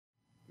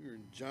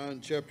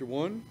John chapter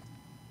 1.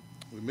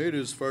 We made it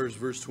as far as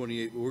verse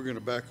 28, but we're going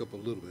to back up a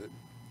little bit.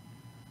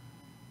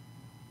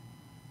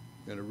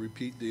 Going to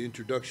repeat the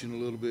introduction a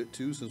little bit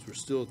too, since we're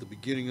still at the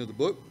beginning of the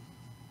book.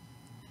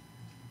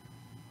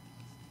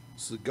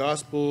 It's the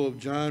Gospel of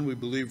John, we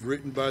believe,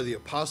 written by the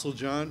Apostle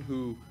John,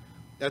 who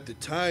at the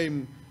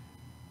time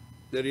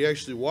that he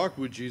actually walked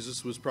with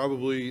Jesus was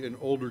probably an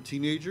older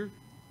teenager.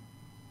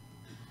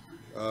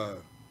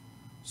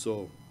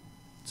 So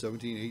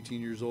 17,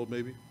 18 years old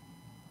maybe.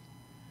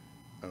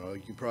 I don't know,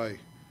 you can probably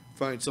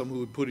find some who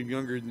would put him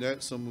younger than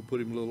that, some would put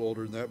him a little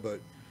older than that,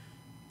 but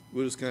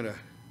we'll just kind of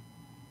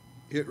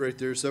hit right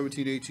there,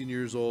 17, 18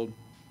 years old.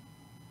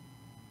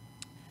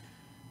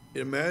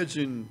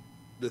 Imagine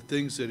the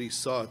things that he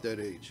saw at that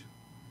age,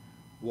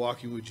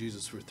 walking with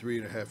Jesus for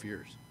 3.5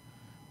 years.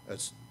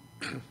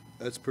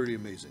 That's pretty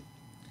amazing.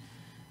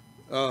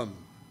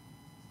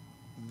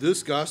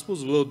 This gospel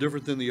is a little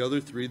different than the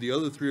other three. The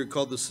other three are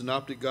called the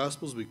Synoptic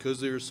Gospels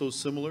because they are so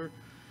similar.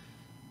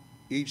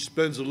 Each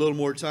spends a little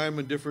more time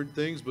on different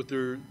things, but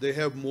they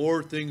have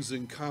more things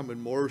in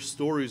common, more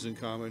stories in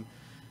common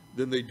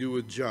than they do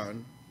with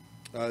John.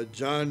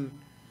 John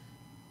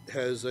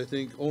has, I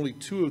think, only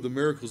 2 of the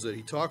miracles that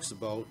he talks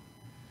about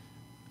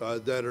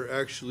that are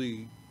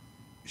actually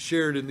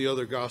shared in the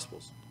other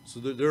Gospels. So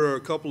there are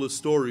a couple of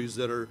stories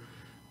that are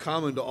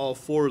common to all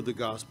 4 of the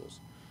Gospels.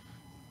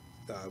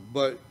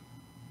 But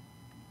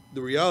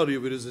the reality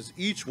of it is that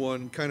each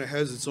one kind of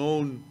has its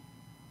own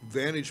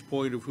vantage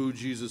point of who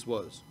Jesus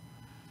was.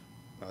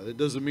 That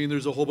doesn't mean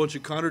there's a whole bunch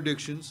of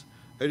contradictions.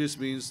 That just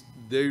means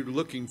they're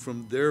looking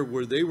from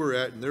where they were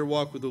at in their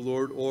walk with the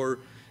Lord, or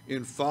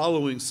in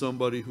following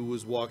somebody who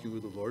was walking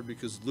with the Lord,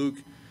 because Luke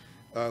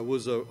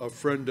was a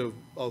friend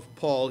of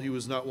Paul. He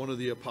was not one of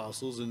the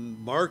apostles,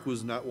 and Mark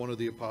was not one of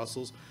the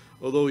apostles,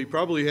 although he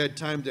probably had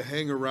time to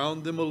hang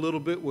around them a little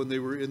bit when they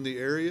were in the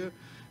area.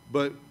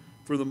 But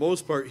for the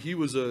most part, he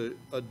was a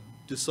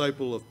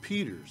disciple of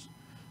Peter's.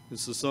 And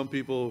so some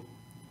people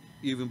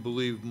even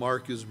believe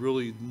Mark is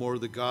really more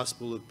the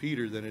gospel of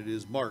Peter than it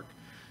is Mark,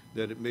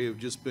 that it may have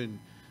just been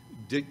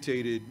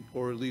dictated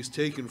or at least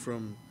taken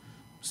from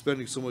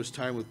spending so much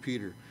time with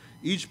Peter.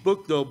 Each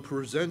book, though,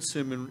 presents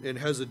him and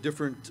has a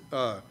different,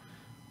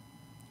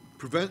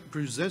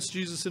 presents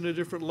Jesus in a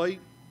different light,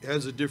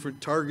 has a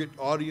different target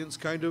audience,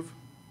 kind of.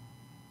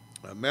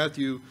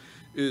 Matthew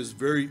is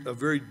a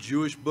very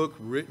Jewish book,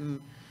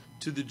 written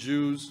to the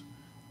Jews,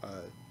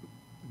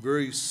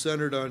 very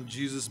centered on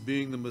Jesus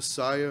being the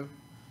Messiah,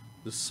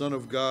 the Son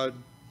of God.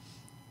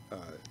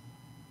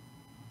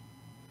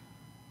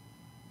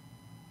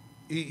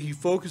 He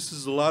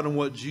focuses a lot on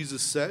what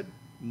Jesus said,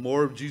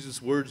 more of Jesus'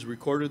 words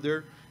recorded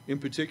there. In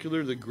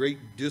particular, the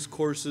great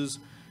discourses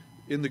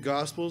in the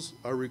Gospels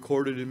are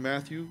recorded in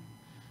Matthew,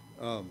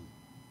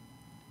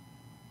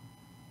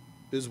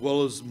 as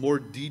well as more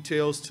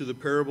details to the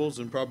parables,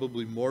 and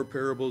probably more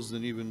parables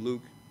than even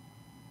Luke.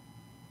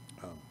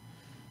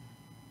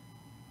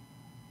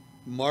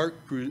 Mark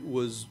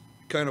was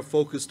kind of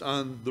focused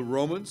on the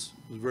Romans.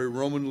 It was a very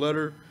Roman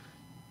letter,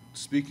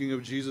 speaking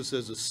of Jesus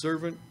as a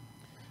servant.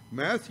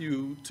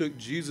 Matthew took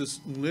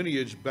Jesus'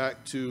 lineage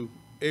back to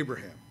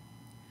Abraham.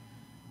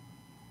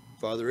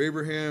 Father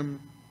Abraham,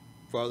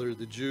 father of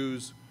the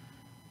Jews,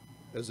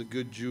 as a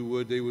good Jew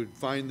would, they would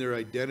find their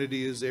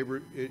identity as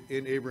in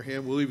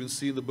Abraham. We'll even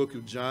see in the book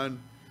of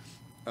John,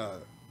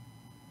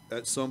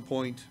 at some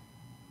point,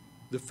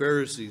 the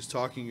Pharisees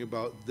talking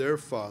about their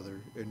father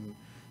and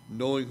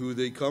knowing who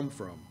they come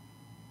from.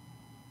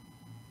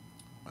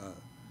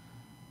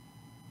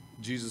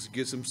 Jesus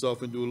gets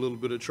himself into a little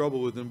bit of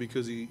trouble with them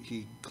because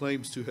he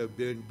claims to have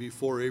been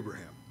before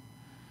Abraham,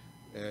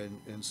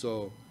 and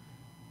so,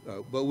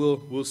 but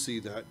we'll see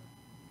that.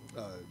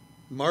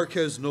 Mark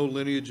has no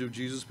lineage of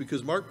Jesus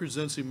because Mark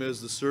presents him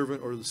as the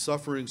servant, or the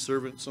suffering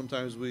servant.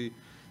 Sometimes we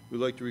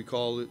like to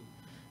recall it.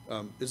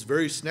 It's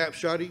very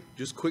snapshotty,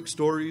 just quick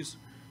stories.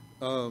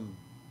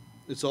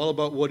 It's all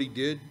about what he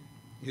did,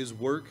 his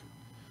work.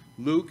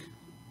 Luke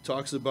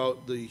talks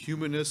about the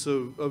humanness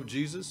of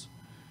Jesus.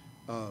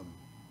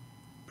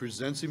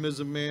 Presents him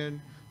as a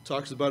man,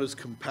 talks about his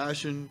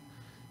compassion,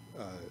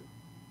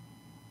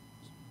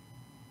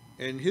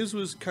 and his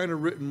was kind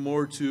of written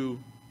more to,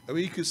 I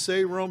mean, you could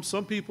say, Rome,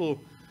 some people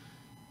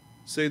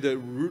say that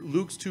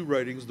Luke's 2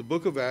 writings, the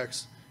book of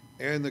Acts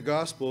and the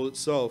gospel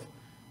itself,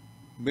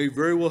 may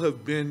very well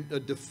have been a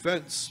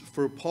defense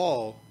for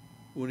Paul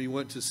when he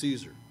went to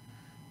Caesar,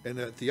 and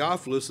that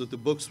Theophilus, that the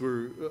books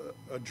were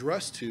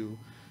addressed to,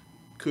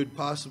 could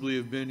possibly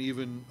have been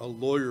even a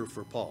lawyer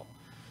for Paul.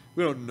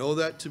 We don't know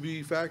that to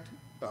be fact.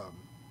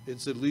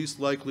 It's at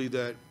least likely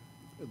that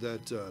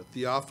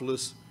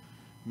Theophilus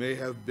may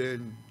have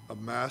been a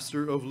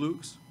master of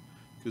Luke's,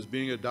 because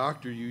being a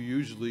doctor, you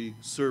usually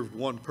served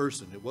one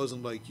person. It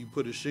wasn't like you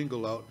put a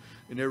shingle out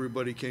and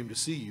everybody came to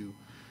see you.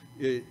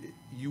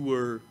 You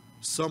were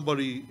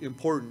somebody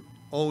important,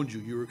 owned you.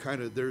 You were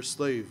kind of their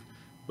slave,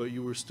 but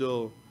you were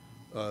still,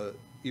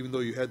 even though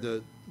you had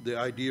the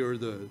idea or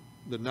the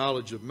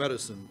knowledge of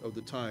medicine of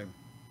the time.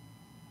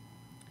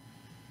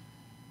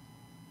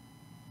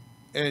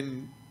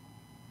 And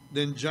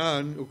then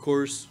John, of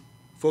course,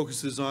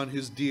 focuses on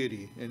his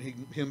deity and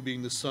him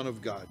being the Son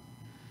of God.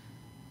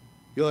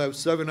 He'll have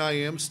 7 I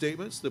am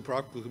statements, the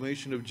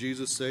proclamation of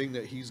Jesus saying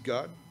that he's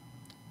God.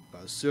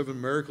 7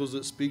 miracles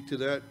that speak to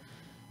that.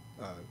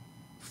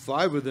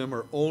 5 of them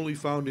are only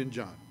found in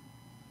John.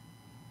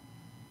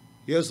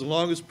 He has the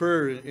longest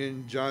prayer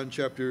in John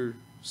chapter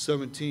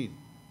 17,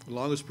 the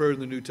longest prayer in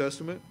the New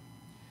Testament.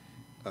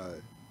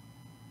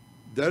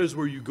 That is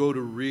where you go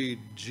to read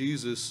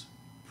Jesus'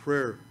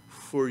 prayer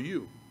for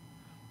you.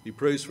 He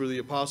prays for the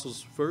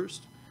apostles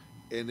first,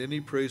 and then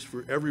he prays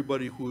for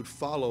everybody who would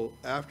follow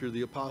after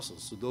the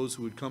apostles, so those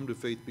who would come to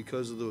faith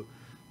because of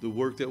the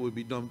work that would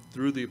be done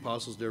through the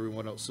apostles to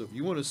everyone else. So if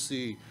you want to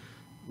see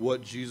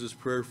what Jesus'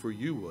 prayer for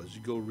you was,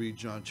 you go read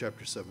John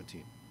chapter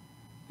 17.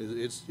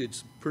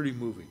 It's pretty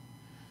moving.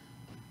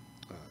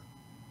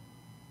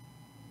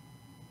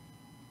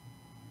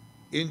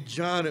 In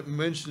John, it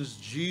mentions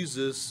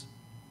Jesus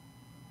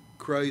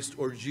Christ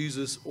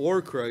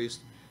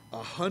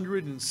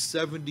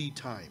 170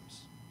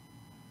 times,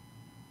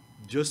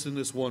 just in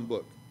this one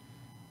book.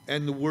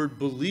 And the word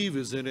believe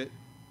is in it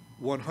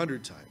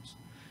 100 times.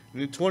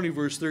 And in 20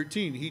 verse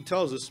 13, he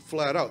tells us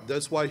flat out,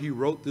 that's why he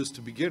wrote this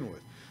to begin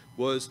with,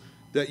 was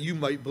that you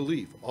might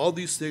believe. All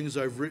these things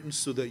I've written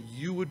so that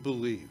you would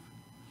believe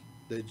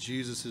that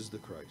Jesus is the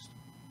Christ.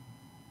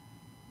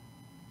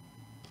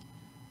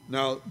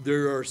 Now,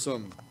 there are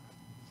some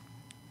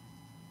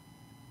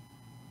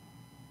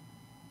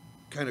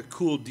kind of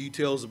cool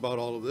details about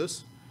all of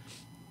this.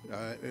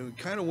 And we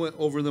kind of went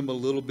over them a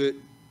little bit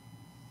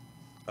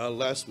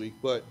last week.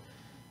 But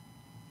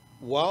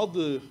while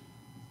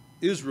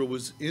Israel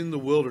was in the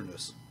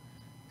wilderness,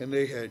 and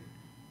they had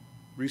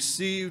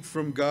received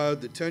from God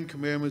the 10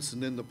 Commandments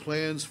and then the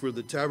plans for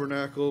the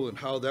tabernacle and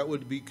how that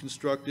would be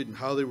constructed and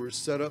how they were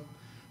set up,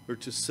 or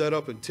to set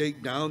up and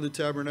take down the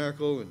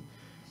tabernacle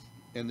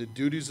and the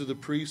duties of the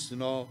priests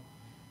and all,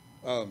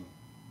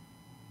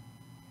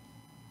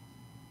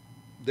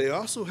 they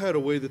also had a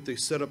way that they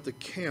set up the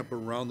camp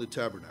around the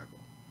tabernacle.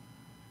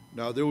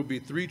 Now, there would be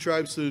 3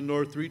 tribes to the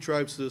north, 3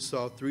 tribes to the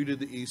south, 3 to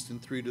the east, and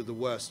 3 to the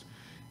west.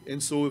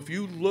 And so if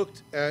you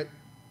looked at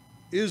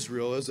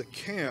Israel as a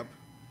camp,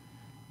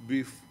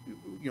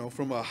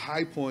 from a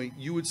high point,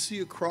 you would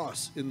see a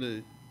cross in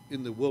the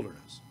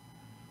wilderness,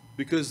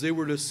 because they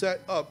were to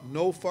set up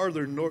no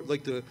farther north,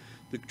 like the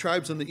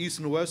tribes on the east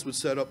and the west would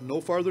set up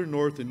no farther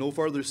north and no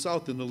farther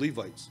south than the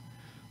Levites.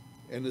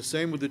 And the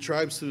same with the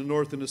tribes to the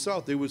north and the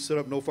south. They would set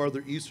up no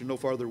farther east or no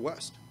farther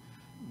west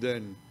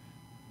than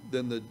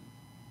the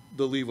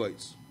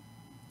Levites.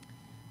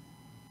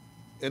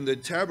 And the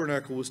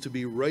tabernacle was to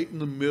be right in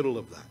the middle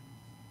of that.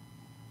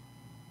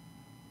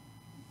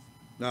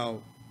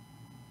 Now,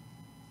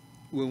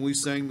 when we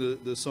sang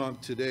the song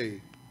today,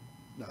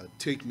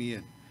 Take Me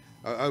In,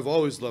 I've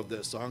always loved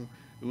that song.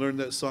 I learned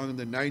that song in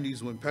the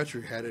 90s when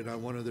Petra had it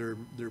on one of their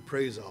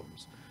praise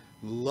albums.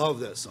 Love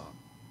that song.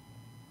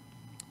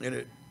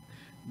 And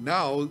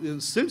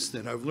since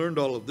then, I've learned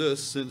all of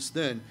this since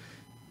then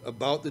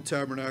about the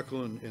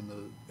tabernacle,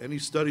 and any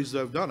studies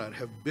that I've done on it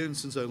have been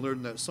since I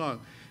learned that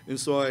song. And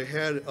so I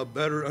had a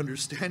better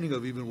understanding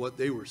of even what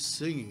they were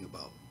singing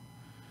about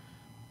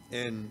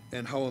and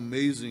how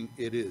amazing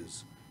it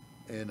is.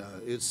 And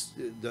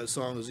that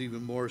song is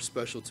even more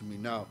special to me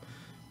now.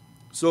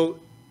 So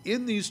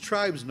in these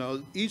tribes now,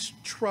 each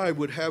tribe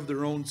would have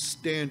their own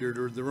standard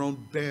or their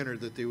own banner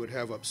that they would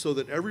have up, so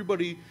that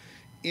everybody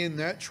in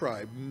that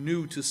tribe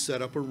knew to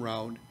set up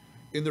around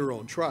in their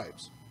own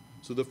tribes.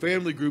 So the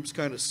family groups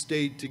kind of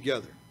stayed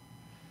together.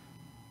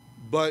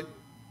 But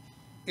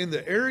in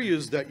the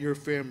areas that your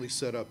family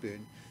set up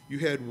in, you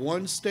had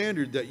one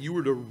standard that you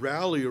were to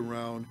rally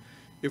around.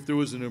 If there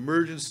was an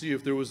emergency,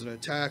 if there was an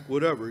attack,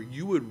 whatever,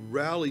 you would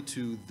rally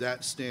to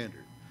that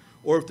standard.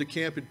 Or if the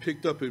camp had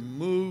picked up and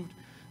moved,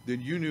 then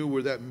you knew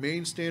where that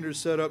main standard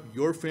set up,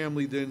 your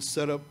family then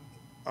set up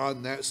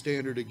on that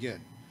standard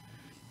again.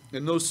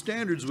 And those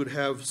standards would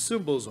have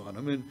symbols on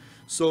them. And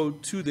so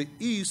to the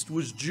east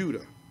was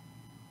Judah.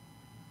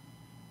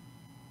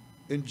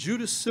 And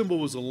Judah's symbol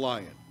was a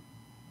lion.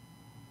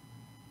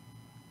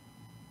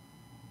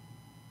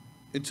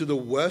 And to the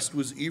west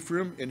was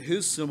Ephraim, and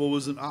his symbol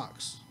was an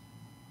ox.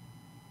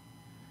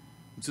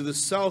 And to the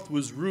south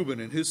was Reuben,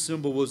 and his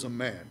symbol was a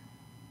man.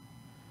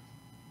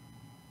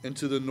 And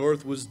to the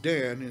north was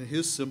Dan, and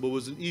his symbol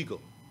was an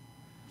eagle.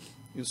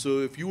 And so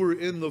if you were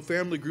in the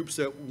family groups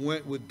that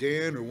went with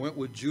Dan or went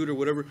with Judah or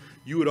whatever,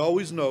 you would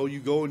always know, you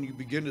go and you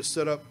begin to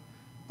set up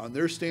on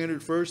their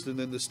standard first, and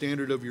then the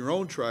standard of your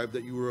own tribe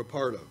that you were a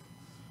part of.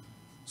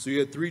 So you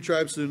had 3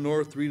 tribes to the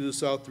north, 3 to the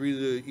south, 3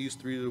 to the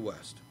east, 3 to the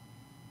west.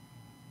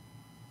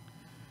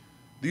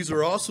 These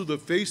are also the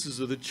faces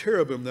of the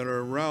cherubim that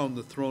are around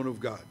the throne of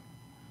God.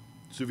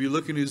 So if you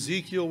look in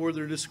Ezekiel where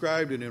they're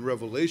described, and in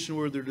Revelation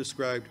where they're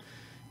described,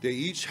 they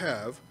each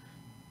have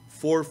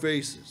 4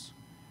 faces.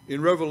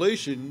 In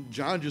Revelation,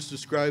 John just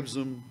describes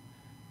them,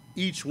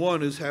 each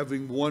one as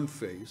having 1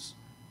 face.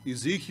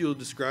 Ezekiel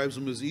describes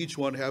them as each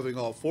one having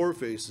all 4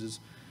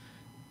 faces.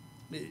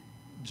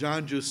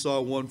 John just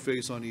saw 1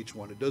 face on each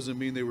one. It doesn't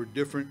mean they were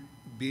different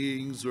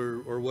beings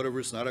or whatever.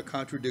 It's not a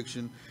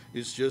contradiction.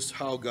 It's just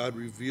how God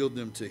revealed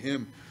them to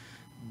him.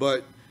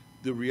 But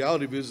the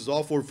reality of it is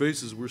all four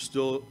faces were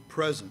still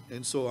present.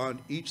 And so on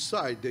each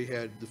side, they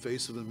had the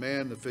face of a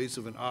man, the face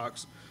of an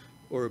ox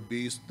or a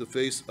beast, the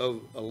face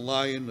of a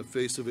lion, the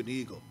face of an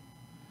eagle.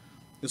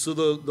 And so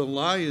the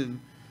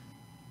lion,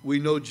 we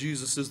know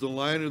Jesus is the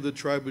Lion of the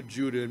tribe of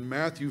Judah, and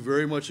Matthew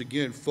very much,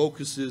 again,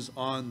 focuses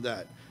on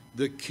that,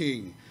 the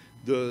king,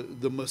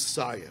 the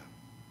Messiah.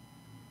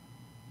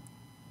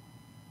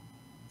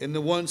 And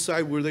the one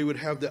side where they would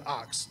have the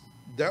ox,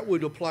 that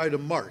would apply to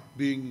Mark,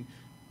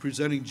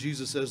 presenting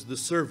Jesus as the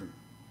servant.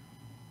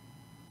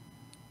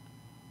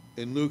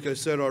 And Luke, I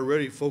said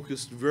already,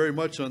 focused very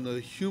much on the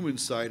human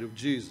side of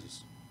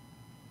Jesus.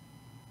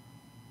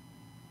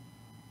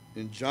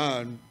 And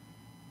John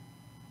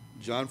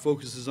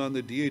focuses on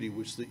the deity,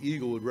 which the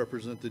eagle would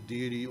represent the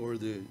deity or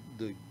the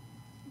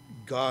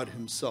God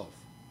himself.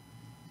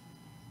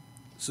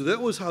 So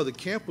that was how the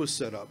camp was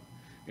set up.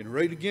 And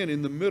right again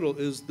in the middle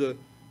is the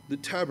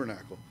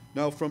tabernacle.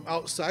 Now from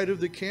outside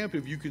of the camp,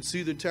 if you could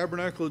see the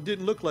tabernacle, it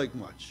didn't look like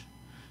much.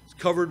 It's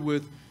covered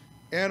with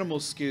animal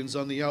skins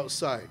on the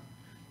outside.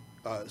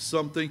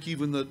 Some think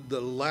even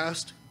the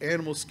last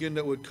animal skin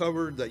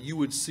that you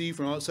would see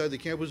from outside the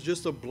camp was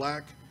just a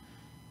black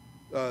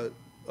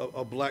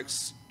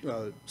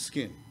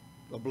skin,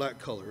 a black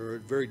color, or a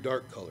very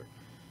dark color,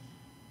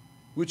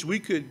 which we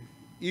could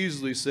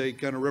easily say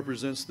kind of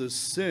represents the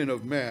sin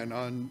of man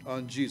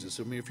on Jesus.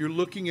 I mean, if you're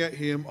looking at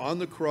him on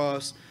the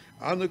cross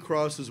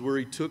is where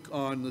he took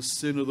on the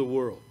sin of the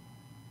world.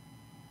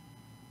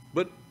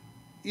 But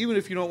even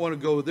if you don't want to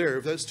go there,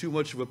 if that's too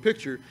much of a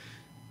picture,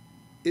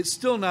 it's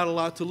still not a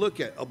lot to look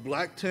at. A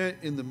black tent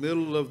in the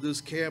middle of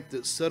this camp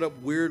that's set up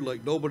weird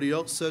like nobody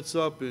else sets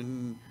up,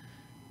 and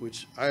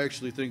which I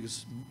actually think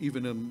is,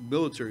 even in a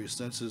military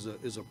sense,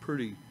 is a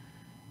pretty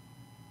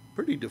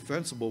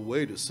defensible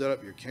way to set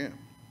up your camp.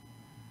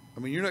 I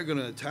mean, you're not going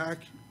to attack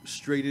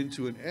straight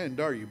into an end,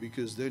 are you?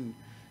 Because then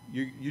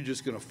you're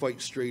just going to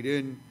fight straight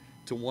in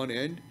to one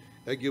end.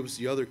 That gives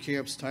the other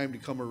camps time to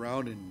come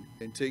around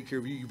and take care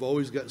of you. You've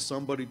always got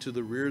somebody to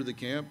the rear of the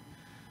camp.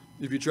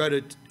 If you try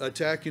to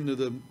attack into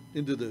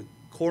the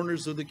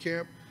corners of the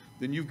camp,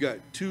 then you've got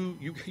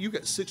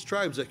 6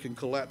 tribes that can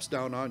collapse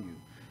down on you,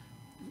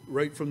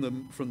 right from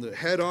the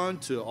head on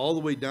to all the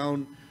way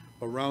down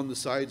around the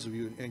sides of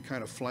you and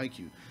kind of flank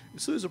you.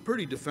 So it's a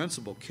pretty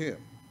defensible camp.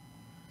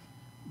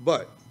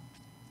 But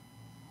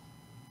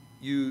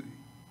you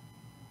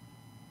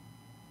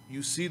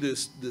see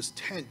this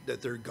tent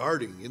that they're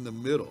guarding in the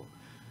middle,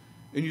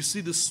 and you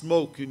see the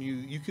smoke, and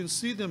you can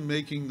see them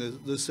making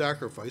the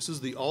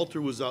sacrifices. The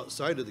altar was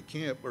outside of the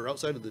camp, or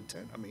outside of the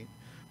tent. I mean,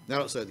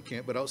 not outside the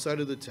camp, but outside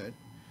of the tent.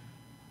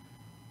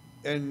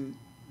 And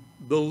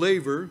the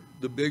laver,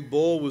 the big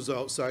bowl, was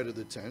outside of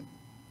the tent.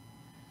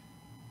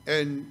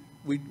 And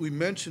we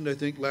mentioned, I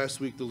think,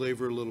 last week the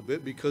laver a little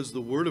bit, because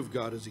the Word of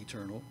God is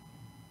eternal.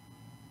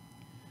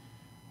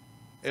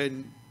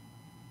 And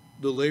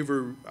the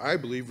laver, I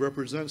believe,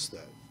 represents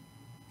that.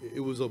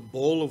 It was a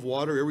bowl of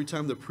water. Every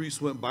time the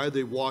priests went by,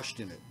 they washed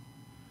in it.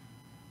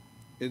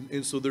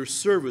 And so their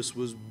service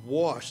was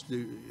washed.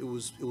 It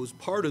was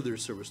part of their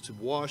service to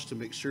wash, to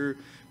make sure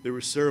they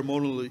were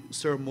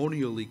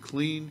ceremonially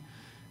clean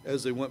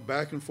as they went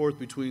back and forth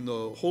between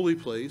the holy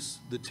place,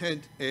 the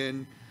tent,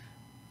 and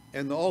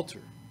the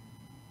altar,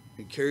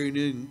 and carrying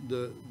in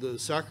the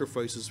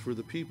sacrifices for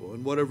the people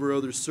and whatever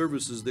other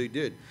services they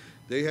did.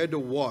 They had to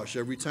wash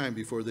every time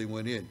before they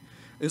went in.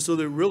 And so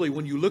that really,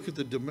 when you look at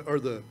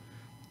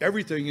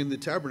everything in the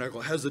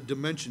tabernacle has a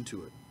dimension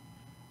to it,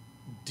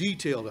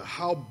 detailed to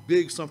how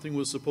big something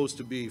was supposed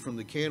to be, from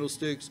the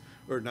candlesticks,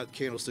 or not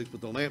candlesticks,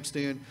 but the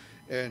lampstand,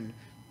 and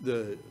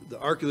the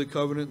Ark of the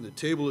Covenant, and the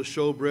table of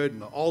showbread,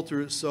 and the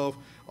altar itself,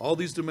 all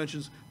these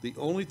dimensions. The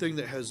only thing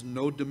that has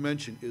no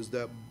dimension is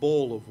that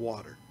bowl of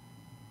water.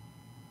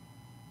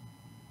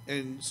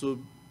 And so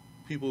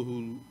people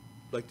who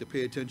like to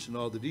pay attention to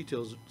all the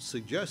details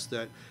suggest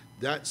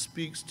that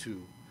speaks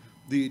to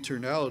the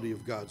eternality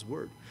of God's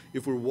Word.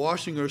 If we're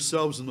washing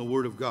ourselves in the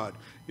Word of God,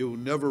 it will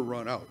never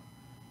run out.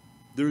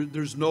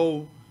 There's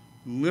no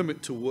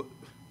limit to what,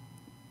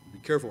 be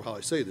careful how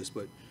I say this,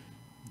 but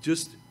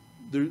just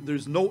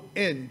there's no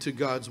end to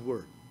God's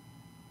Word.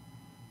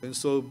 And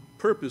so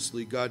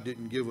purposely, God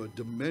didn't give a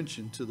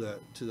dimension to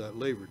that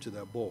laver, to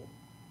that bowl.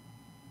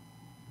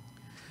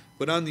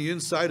 But on the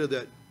inside of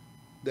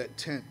that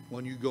tent,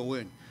 when you go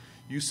in,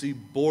 you see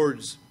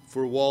boards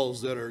for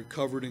walls that are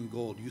covered in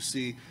gold. You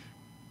see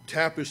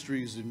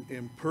tapestries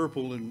in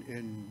purple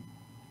and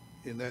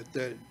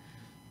that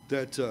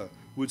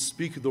would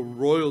speak of the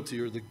royalty,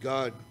 or the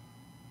God,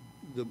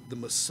 the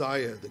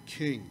Messiah, the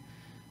King.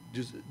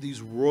 Just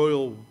these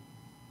royal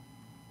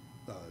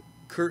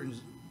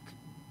curtains,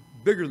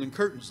 bigger than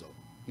curtains though.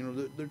 You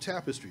know, they're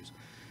tapestries.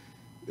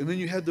 And then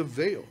you had the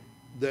veil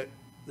that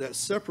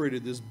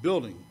separated this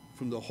building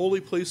from the holy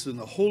place and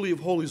the Holy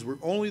of Holies, where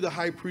only the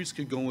high priest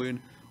could go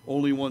in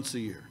only once a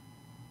year.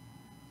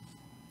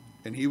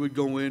 And he would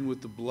go in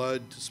with the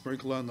blood to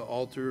sprinkle on the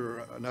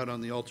altar, or not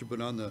on the altar, but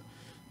on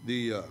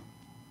the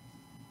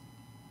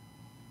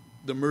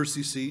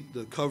mercy seat,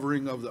 the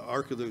covering of the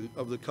Ark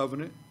of the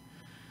Covenant.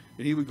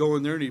 And he would go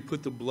in there and he'd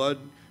put the blood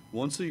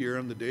once a year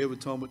on the Day of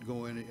Atonement,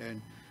 go in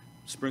and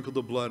sprinkle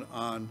the blood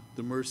on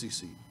the mercy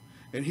seat.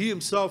 And he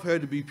himself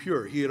had to be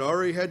pure. He had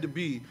already had to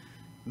be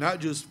not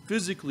just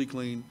physically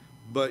clean,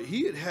 but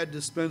he had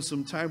to spend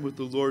some time with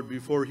the Lord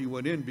before he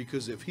went in,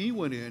 because if he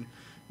went in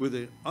with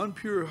an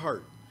impure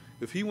heart,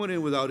 if he went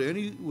in without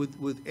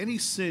with any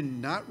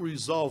sin not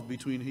resolved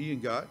between he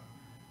and God,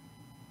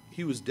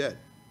 he was dead.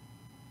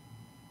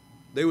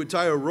 They would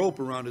tie a rope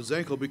around his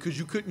ankle because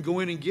you couldn't go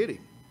in and get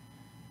him.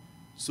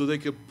 So they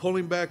could pull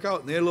him back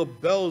out. And they had little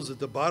bells at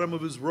the bottom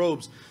of his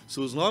robes.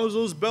 So as long as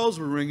those bells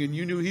were ringing,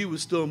 you knew he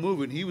was still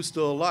moving, he was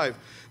still alive.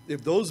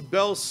 If those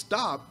bells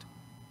stopped,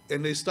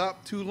 and they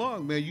stopped too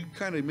long, man, you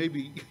kind of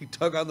maybe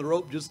tug on the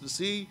rope just to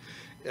see,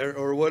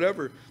 or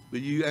whatever.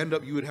 But you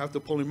would have to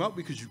pull him out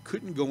because you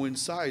couldn't go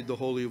inside the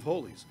Holy of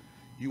Holies.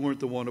 You weren't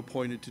the one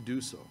appointed to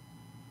do so.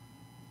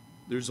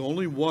 There's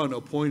only one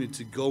appointed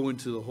to go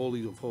into the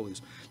Holy of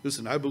Holies.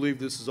 Listen, I believe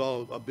this is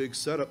all a big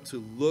setup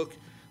to look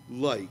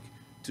like,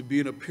 to be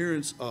an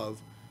appearance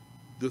of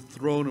the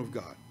throne of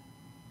God.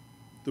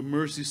 The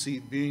mercy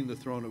seat being the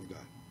throne of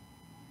God.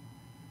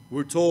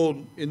 We're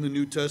told in the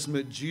New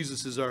Testament,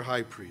 Jesus is our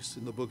high priest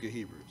in the book of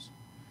Hebrews.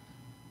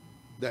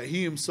 That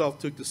he himself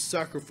took the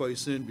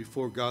sacrifice in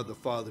before God the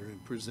Father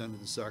and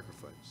presented the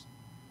sacrifice.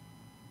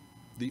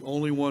 The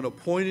only one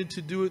appointed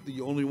to do it,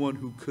 the only one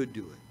who could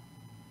do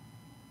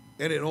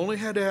it. And it only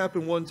had to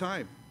happen one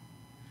time.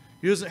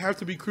 He doesn't have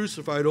to be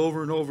crucified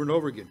over and over and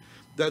over again.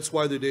 That's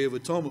why the Day of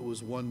Atonement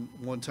was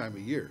one time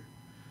a year.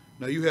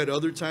 Now, you had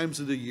other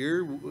times of the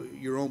year,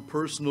 your own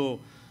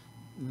personal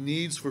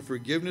needs for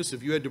forgiveness.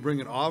 If you had to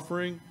bring an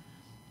offering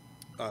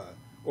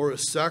or a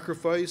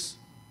sacrifice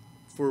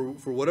for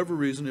whatever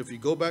reason, if you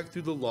go back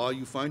through the law,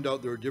 you find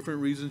out there are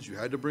different reasons you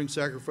had to bring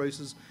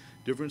sacrifices,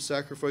 different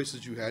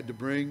sacrifices you had to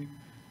bring.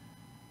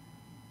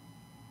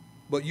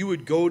 But you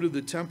would go to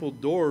the temple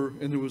door,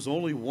 and there was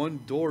only one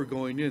door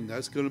going in.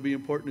 That's going to be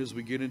important as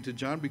we get into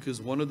John,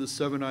 because one of the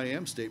 7 I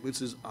am statements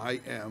is,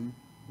 I am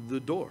the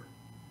door.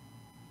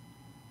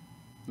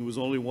 There was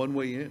only one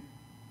way in.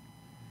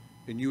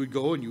 And you would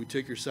go and you would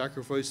take your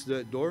sacrifice to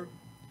that door,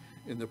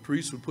 and the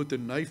priest would put the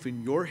knife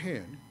in your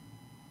hand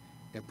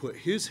and put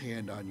his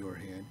hand on your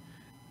hand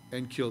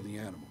and kill the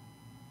animal.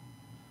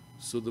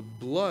 So the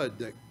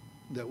blood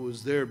that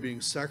was there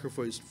being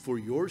sacrificed for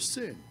your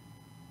sin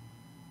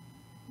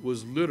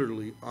was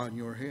literally on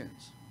your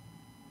hands.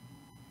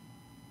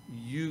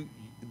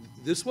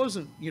 This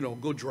wasn't,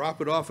 go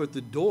drop it off at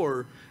the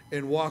door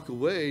and walk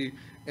away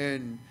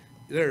and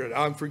there,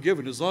 I'm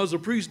forgiven. As long as the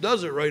priest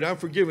does it right, I'm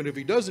forgiven. If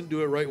he doesn't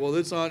do it right, well,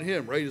 it's on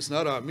him, right? It's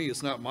not on me.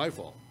 It's not my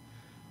fault.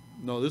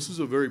 No, this is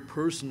a very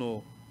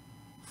personal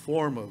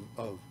form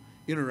of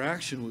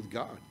interaction with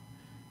God,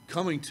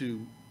 coming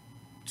to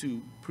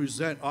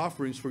present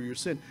offerings for your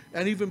sin,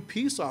 and even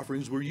peace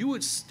offerings where you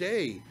would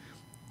stay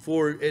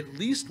for at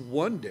least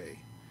one day,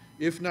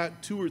 if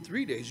not 2 or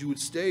 3 days. You would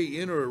stay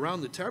in or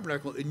around the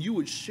tabernacle, and you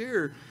would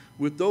share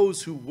with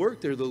those who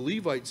worked there, the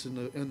Levites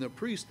and the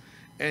priests.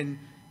 And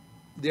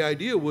the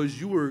idea was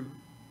you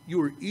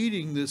were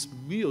eating this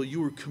meal, you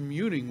were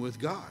communing with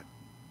God.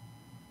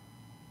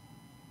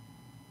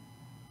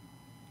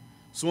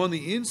 So on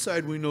the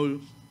inside, we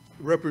know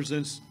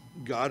represents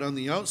God. On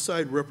the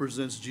outside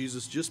represents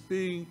Jesus just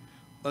being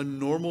a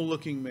normal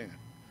looking man.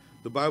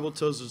 The Bible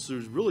tells us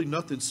there's really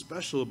nothing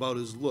special about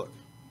his look.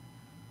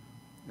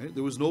 Right?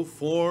 There was no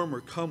form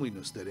or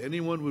comeliness that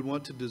anyone would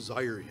want to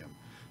desire him.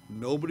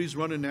 Nobody's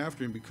running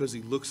after him because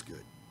he looks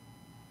good.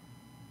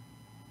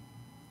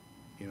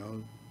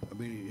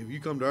 If you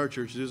come to our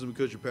church, it isn't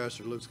because your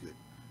pastor looks good.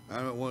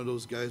 I'm not one of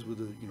those guys with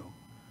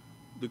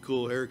the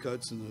cool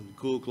haircuts and the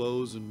cool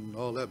clothes and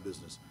all that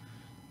business.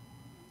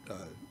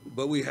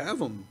 But we have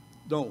them,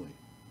 don't we?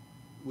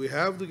 We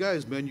have the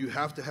guys, man. You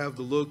have to have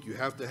the look. You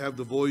have to have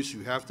the voice.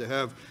 You have to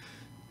have,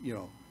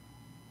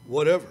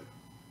 whatever.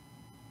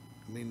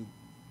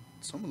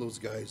 Some of those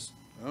guys,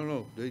 I don't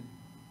know.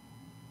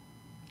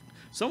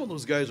 Some of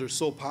those guys are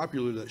so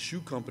popular that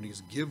shoe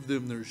companies give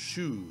them their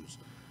shoes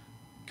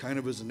kind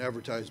of as an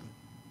advertisement.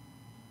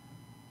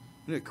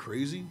 Isn't it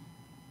crazy?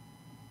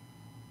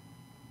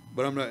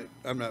 But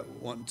I'm not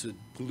wanting to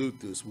pollute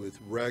this with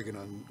ragging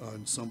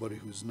on somebody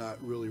who's not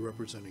really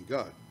representing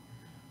God.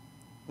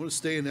 I want to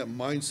stay in that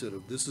mindset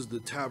of this is the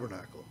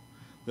tabernacle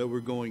that we're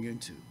going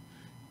into,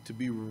 to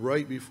be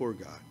right before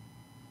God.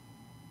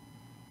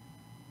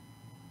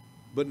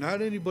 But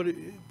not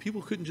anybody,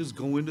 people couldn't just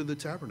go into the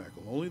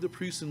tabernacle. Only the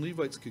priests and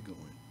Levites could go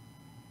in.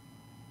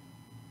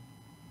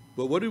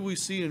 But what did we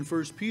see in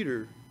 1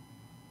 Peter?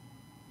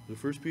 The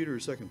 1 Peter or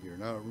 2 Peter?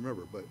 Now I don't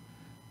remember, but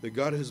that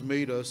God has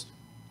made us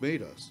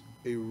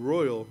a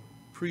royal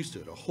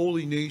priesthood, a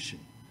holy nation,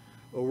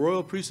 a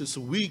royal priesthood,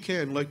 so we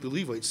can, like the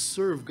Levites,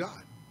 serve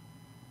God.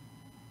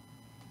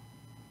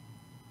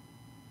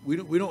 We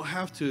don't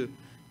have to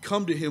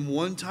come to him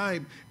one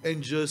time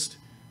and just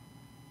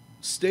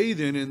stay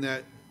then in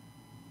that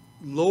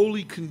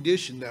lowly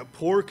condition, that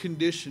poor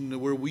condition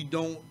where we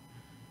don't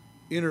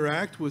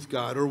interact with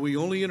God, or we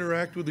only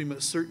interact with him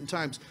at certain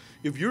times.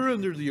 If you're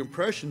under the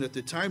impression that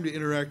the time to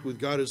interact with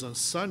God is on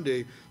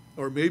Sunday,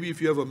 or maybe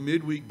if you have a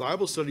midweek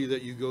Bible study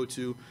that you go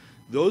to,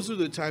 those are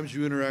the times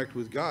you interact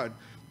with God.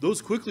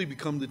 Those quickly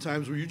become the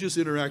times where you're just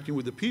interacting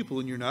with the people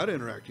and you're not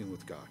interacting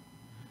with God.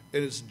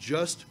 And it's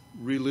just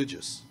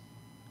religious.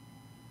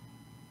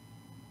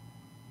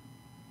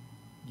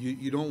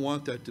 You don't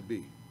want that to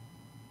be.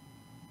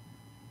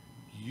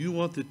 You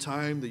want the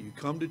time that you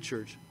come to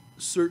church,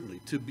 certainly,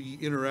 to be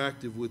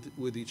interactive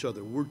with each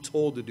other. We're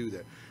told to do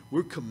that.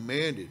 We're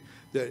commanded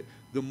that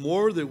the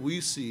more that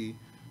we see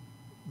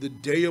the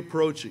day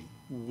approaching,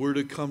 we're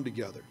to come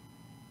together.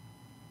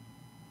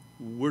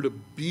 We're to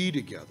be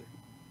together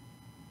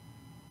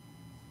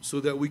so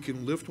that we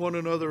can lift one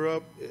another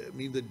up. I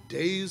mean, the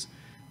days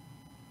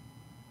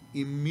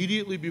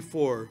immediately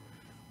before,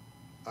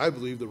 I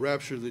believe, the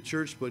rapture of the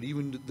church, but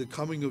even the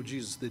coming of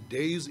Jesus, the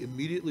days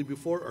immediately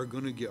before are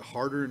going to get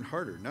harder and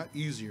harder, not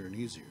easier and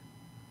easier.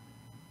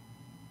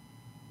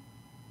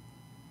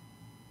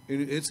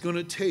 And it's going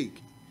to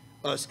take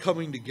us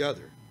coming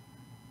together.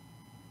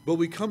 But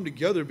we come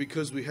together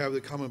because we have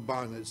the common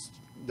bond.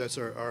 That's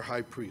our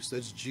high priest.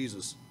 That's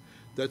Jesus.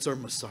 That's our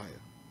Messiah.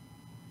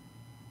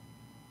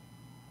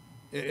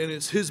 And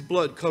it's his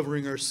blood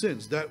covering our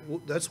sins.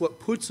 That's what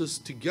puts us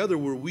together,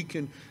 where we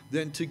can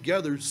then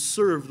together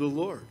serve the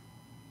Lord.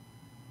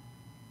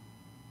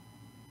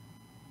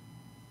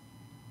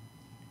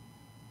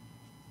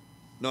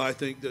 Now, I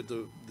think that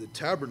the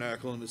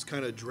tabernacle and its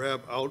kind of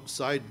drab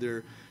outside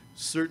there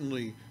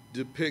certainly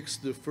depicts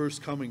the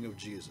first coming of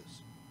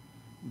Jesus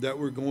that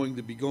we're going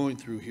to be going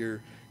through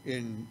here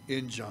in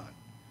John.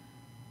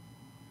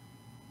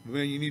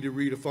 Man, you need to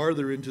read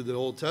farther into the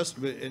Old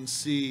Testament and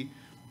see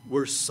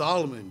where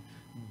Solomon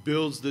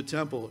builds the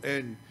temple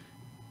and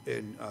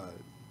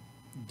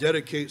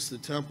dedicates the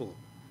temple,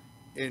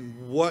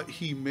 and what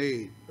he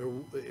made, or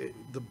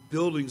the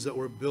buildings that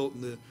were built,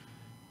 and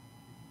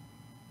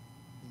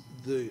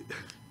the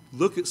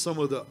look at some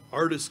of the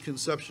artist's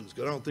conceptions,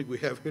 because I don't think we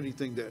have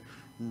anything that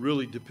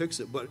really depicts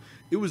it, but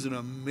it was an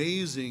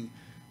amazing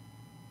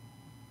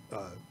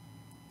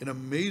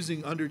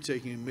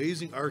undertaking,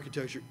 amazing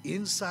architecture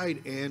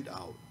inside and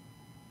out,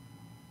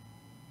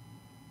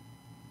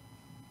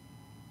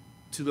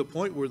 to the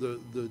point where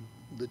the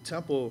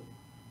temple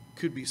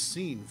could be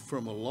seen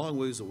from a long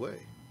ways away.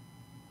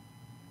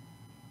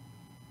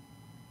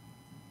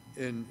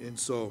 And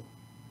so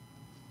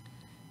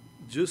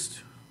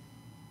just,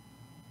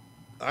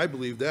 I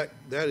believe that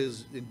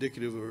is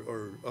indicative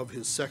or of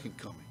his second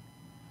coming.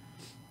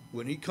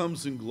 When he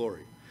comes in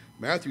glory.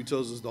 Matthew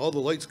tells us all the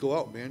lights go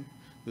out, man.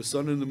 The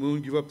sun and the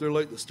moon give up their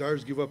light. The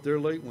stars give up their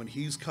light. When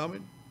he's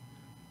coming,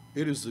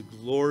 it is the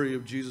glory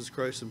of Jesus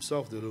Christ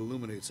himself that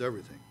illuminates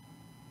everything.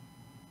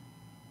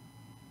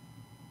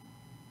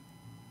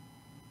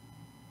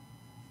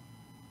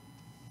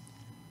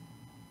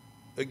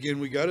 Again,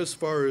 we got as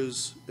far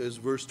as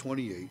verse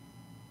 28.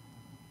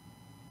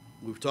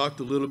 We've talked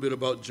a little bit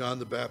about John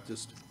the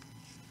Baptist.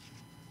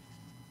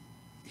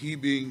 He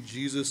being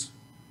Jesus'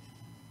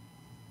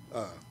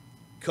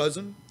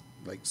 cousin,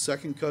 like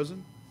second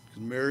cousin,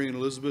 because Mary and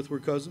Elizabeth were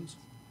cousins.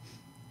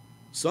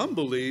 Some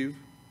believe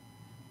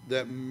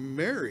that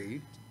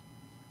Mary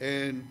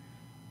and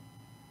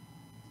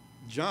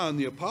John,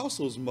 the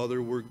apostle's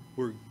mother, were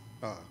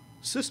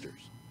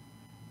sisters,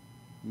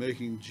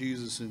 making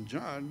Jesus and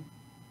John,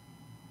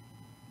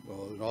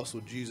 well, and also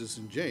Jesus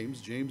and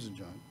James and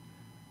John,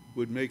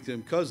 would make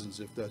them cousins,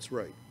 if that's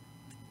right.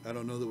 I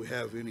don't know that we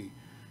have any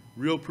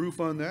real proof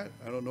on that.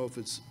 I don't know if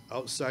it's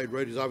outside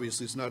right.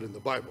 Obviously, it's not in the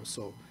Bible,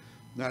 so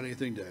not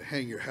anything to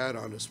hang your hat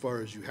on as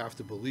far as you have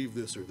to believe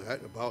this or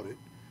that about it.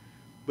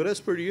 But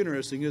that's pretty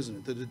interesting, isn't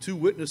it? That the two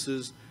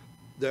witnesses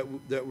that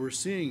we're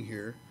seeing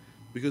here,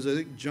 because I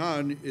think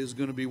John is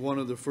going to be one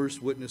of the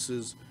first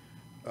witnesses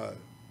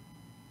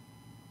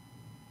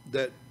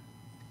that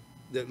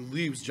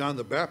leaves John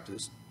the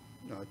Baptist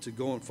to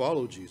go and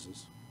follow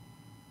Jesus.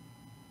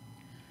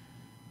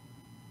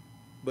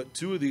 But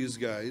two of these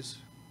guys,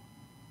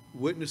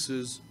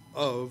 witnesses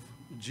of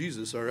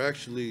Jesus, are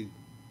actually,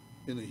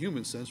 in the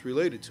human sense,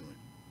 related to him.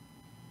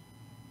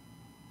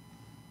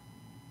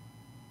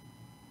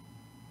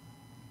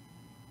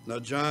 Now,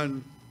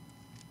 John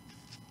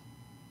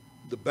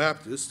the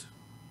Baptist,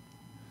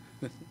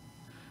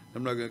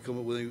 I'm not going to come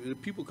up with any,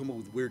 people come up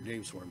with weird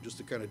names for him just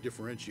to kind of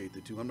differentiate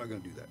the two. I'm not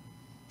going to do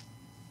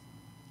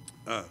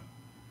that.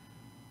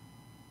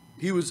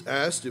 He was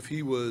asked if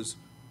he was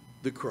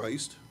the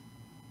Christ,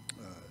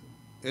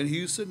 and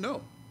he said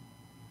no.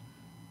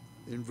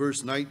 In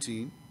verse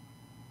 19,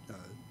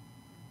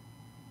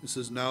 it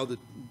says, now that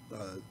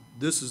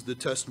this is the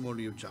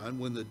testimony of John,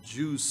 when the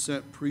Jews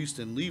sent priests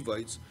and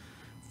Levites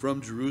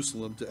from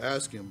Jerusalem to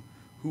ask him,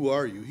 who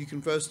are you? He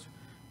confessed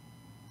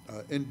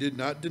and did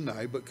not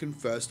deny, but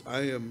confessed,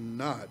 I am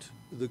not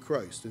the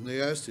Christ. And they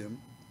asked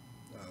him,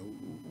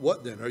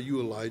 what then? Are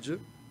you Elijah?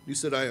 He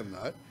said, I am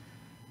not.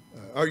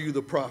 Are you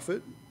the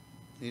prophet?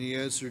 And he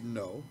answered,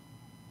 no.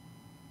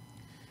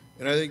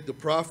 And I think the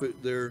prophet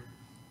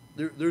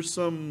there's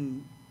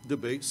some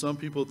debate. Some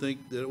people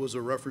think that it was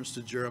a reference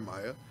to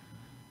Jeremiah,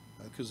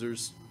 because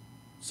there's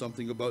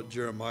something about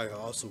Jeremiah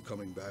also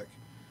coming back.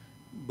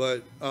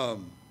 But I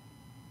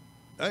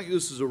think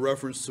this is a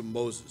reference to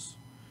Moses.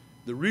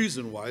 The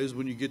reason why is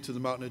when you get to the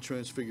Mountain of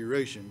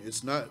Transfiguration,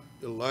 it's not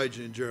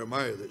Elijah and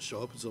Jeremiah that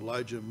show up, it's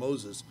Elijah and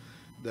Moses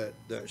that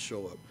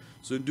show up.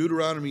 So in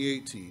Deuteronomy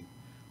 18,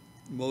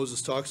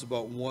 Moses talks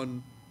about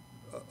one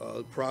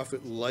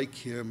prophet like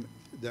him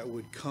that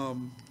would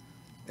come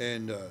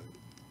and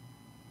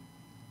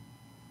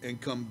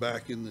come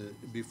back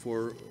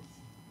before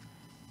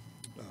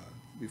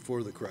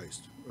the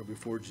Christ, or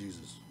before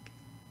Jesus,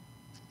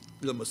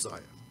 the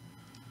Messiah.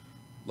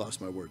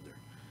 Lost my word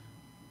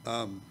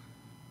there.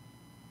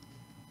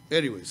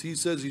 Anyways, he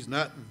says he's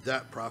not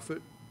that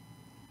prophet.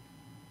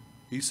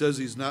 He says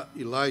he's not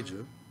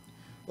Elijah,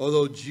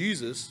 although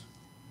Jesus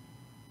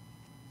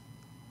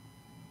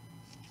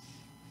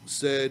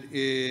said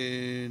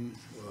in,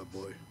 oh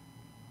boy,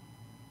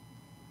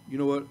 you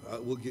know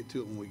what? We'll get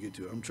to it when we get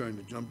to it.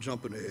 I'm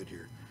jumping ahead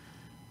here,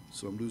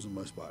 so I'm losing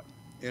my spot,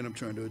 and I'm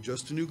trying to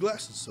adjust to new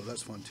glasses, so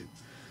that's fun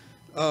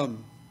too.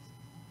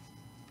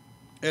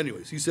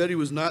 Anyways, he said he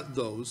was not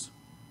those.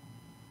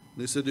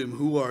 They said to him,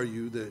 "Who are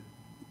you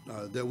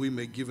that we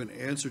may give an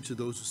answer to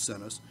those who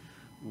sent us?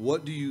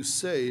 What do you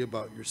say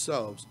about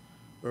yourselves,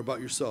 or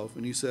about yourself?"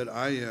 And he said,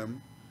 "I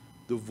am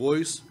the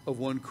voice of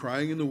one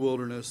crying in the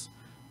wilderness,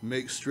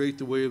 make straight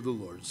the way of the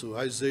Lord." So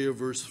Isaiah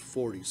verse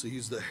 40. So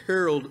he's the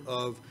herald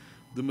of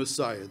the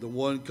Messiah, the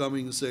one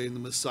coming and saying the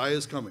Messiah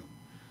is coming.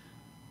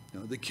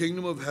 Now, the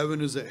kingdom of heaven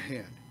is at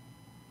hand.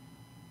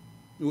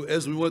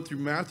 As we went through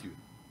Matthew,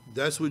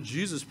 that's what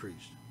Jesus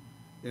preached.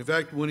 In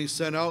fact, when he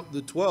sent out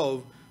the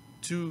 12,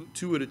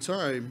 two at a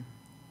time,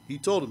 he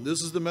told them,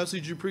 this is the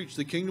message you preach.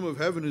 The kingdom of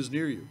heaven is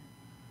near you.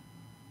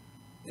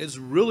 It's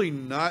really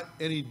not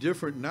any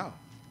different now.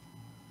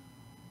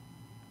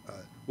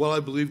 Well,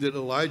 I believe that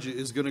Elijah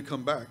is going to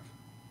come back.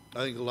 I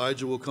think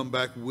Elijah will come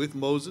back with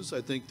Moses.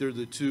 I think they're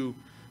the two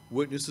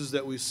witnesses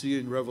that we see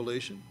in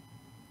Revelation.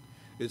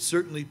 It's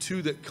certainly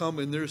two that come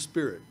in their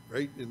spirit,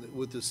 right?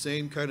 With the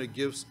same kind of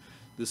gifts,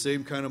 the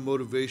same kind of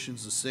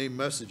motivations, the same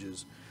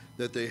messages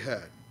that they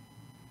had.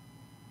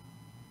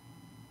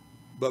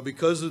 But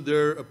because of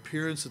their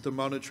appearance at the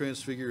Mount of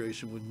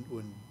Transfiguration,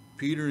 when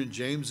Peter and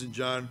James and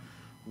John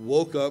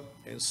woke up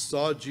and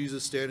saw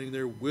Jesus standing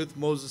there with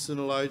Moses and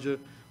Elijah,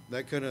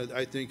 that kind of,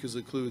 I think, is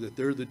a clue that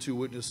they're the two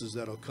witnesses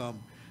that'll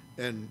come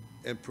and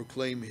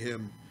proclaim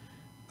him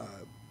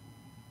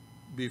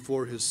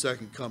before his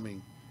second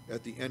coming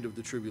at the end of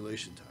the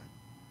tribulation time.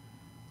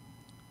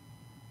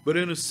 But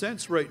in a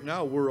sense, right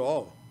now, we're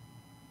all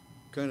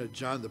kind of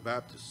John the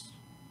Baptist.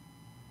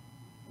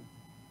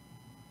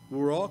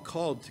 We're all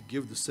called to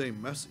give the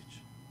same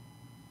message.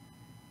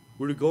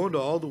 We're to go into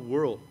all the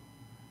world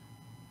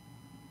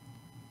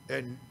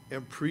and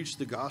preach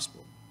the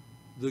gospel,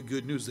 the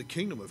good news. The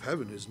kingdom of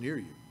heaven is near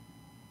you.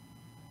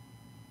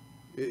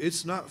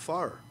 It's not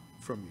far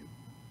from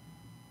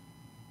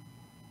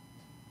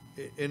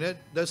you. And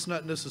that's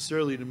not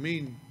necessarily to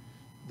mean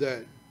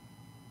that,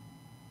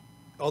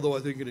 although I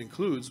think it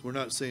includes, we're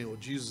not saying, well,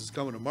 Jesus is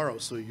coming tomorrow,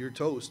 so you're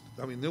toast.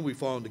 I mean, then we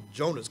fall into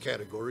Jonah's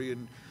category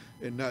and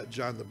not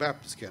John the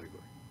Baptist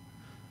category.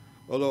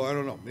 Although, I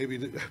don't know, maybe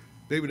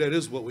that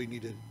is what we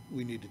need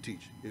to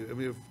teach. I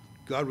mean, if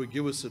God would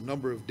give us a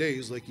number of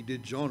days like he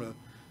did Jonah,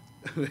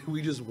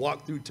 we just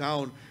walk through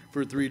town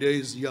for 3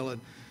 days yelling,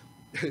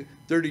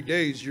 30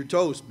 days, you're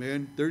toast,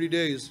 man. 30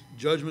 days,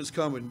 judgment's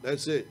coming,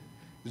 that's it.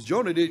 Because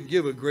Jonah didn't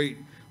give a great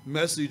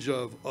message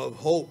of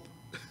hope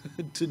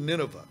to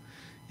Nineveh.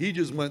 He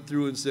just went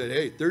through and said,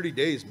 hey, 30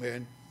 days,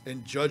 man,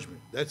 and judgment.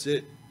 That's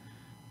it.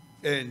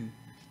 And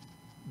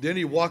then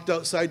he walked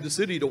outside the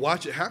city to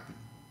watch it happen.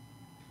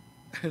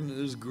 And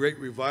there's great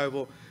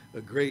revival,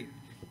 a great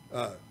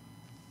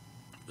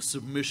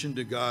submission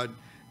to God.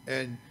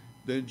 And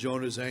then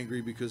Jonah's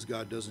angry because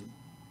God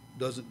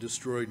doesn't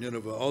destroy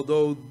Nineveh.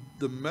 Although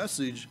the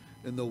message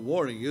and the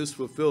warning is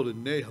fulfilled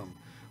in Nahum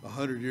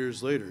 100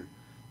 years later,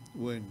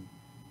 when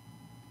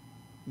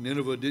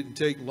Nineveh didn't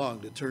take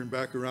long to turn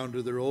back around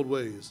to their old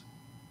ways,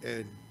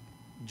 and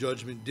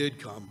judgment did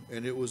come,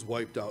 and it was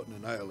wiped out and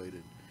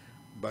annihilated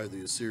by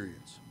the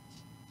Assyrians.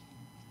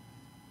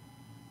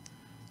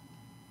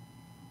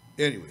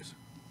 Anyways,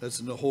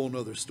 that's a whole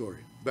nother story.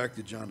 Back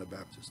to John the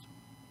Baptist.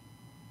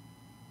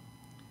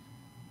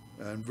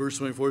 And verse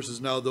 24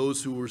 says, now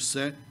those who were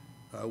sent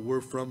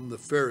were from the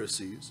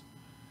Pharisees,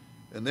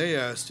 and they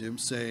asked him,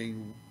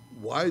 saying,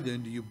 why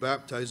then do you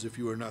baptize if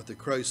you are not the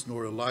Christ,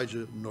 nor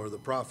Elijah, nor the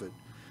prophet?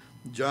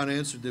 John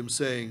answered them,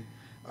 saying,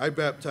 I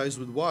baptize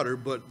with water,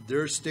 but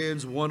there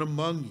stands one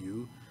among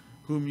you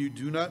whom you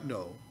do not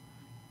know.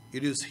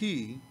 It is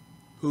he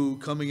who,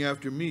 coming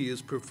after me,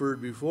 is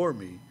preferred before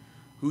me,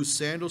 whose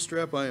sandal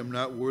strap I am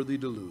not worthy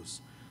to loose.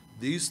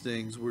 These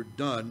things were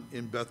done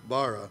in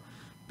Bethbara,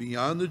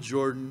 beyond the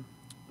Jordan,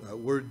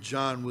 where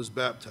John was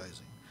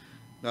baptizing.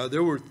 Now,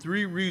 there were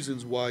 3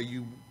 reasons why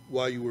you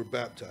were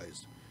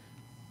baptized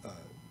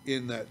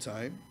in that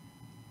time.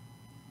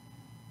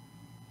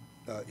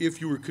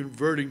 if you were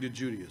converting to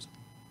Judaism.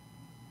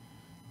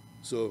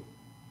 So,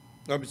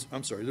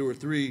 I'm sorry, there were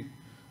three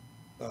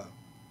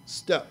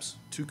steps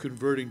to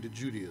converting to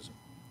Judaism.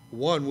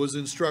 One was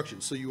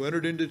instruction. So you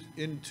entered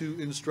into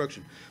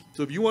instruction.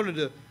 So if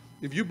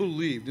you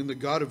believed in the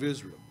God of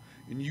Israel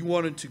and you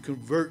wanted to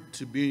convert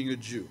to being a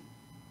Jew,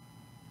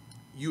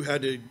 you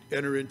had to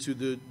enter into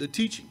the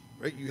teaching,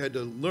 right? You had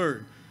to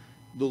learn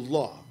the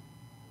law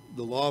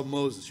of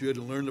Moses. You had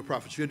to learn the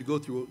prophets. You had to go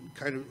through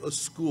kind of a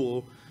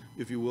school,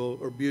 if you will,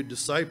 or be a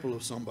disciple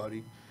of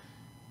somebody.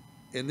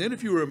 And then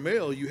if you were a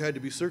male, you had to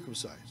be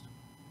circumcised,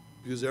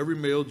 because every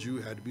male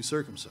Jew had to be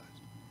circumcised.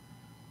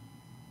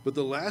 But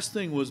the last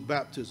thing was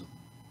baptism,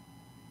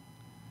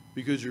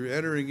 because you're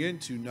entering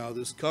into now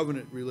this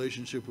covenant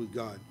relationship with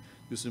God,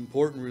 this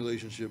important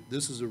relationship.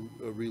 This is a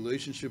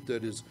relationship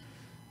that is,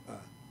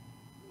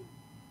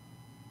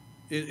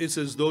 it's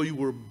as though you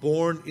were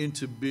born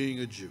into being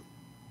a Jew.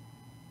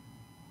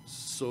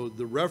 So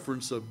the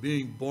reference of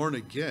being born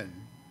again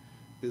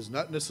is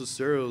not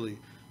necessarily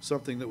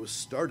something that was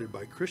started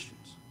by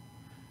Christians,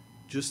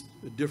 just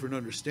a different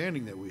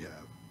understanding that we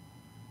have.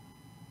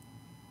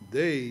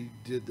 They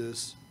did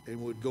this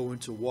and would go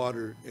into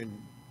water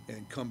and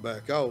come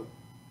back out.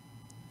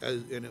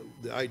 The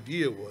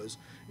idea was,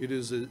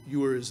 you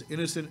were as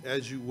innocent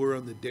as you were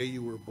on the day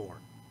you were born.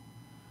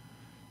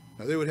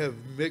 Now, they would have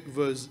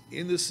mikvahs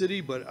in the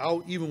city, but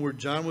out even where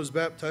John was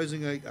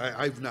baptizing,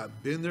 I've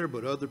not been there,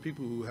 but other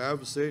people who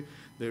have say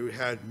they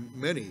had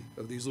many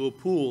of these little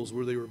pools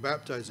where they were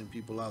baptizing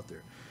people out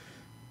there.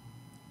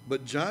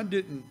 But John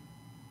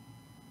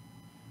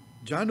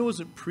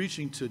wasn't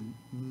preaching to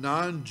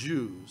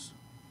non-Jews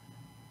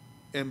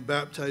and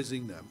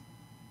baptizing them.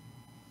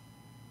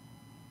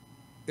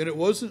 And it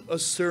wasn't a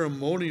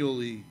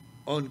ceremonially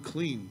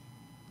unclean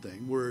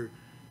thing where,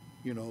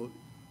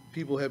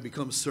 people had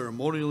become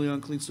ceremonially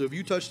unclean. So if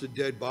you touched a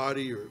dead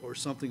body or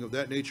something of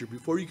that nature,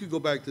 before you could go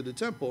back to the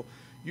temple,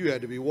 you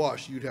had to be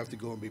washed. You'd have to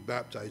go and be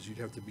baptized. You'd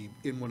have to be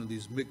in one of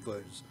these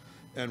mikvahs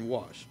and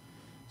wash.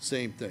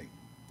 Same thing.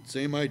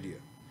 Same idea.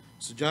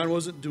 So John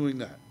wasn't doing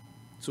that.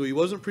 So he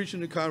wasn't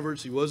preaching to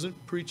converts. He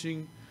wasn't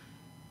preaching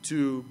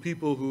to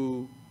people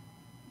who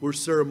were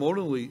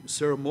ceremonially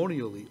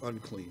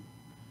unclean.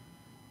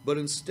 But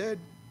instead,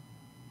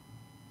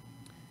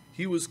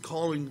 he was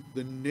calling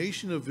the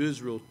nation of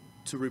Israel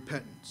to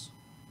repentance.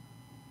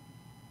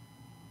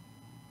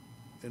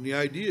 And the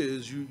idea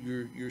is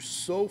you're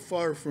so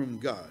far from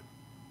God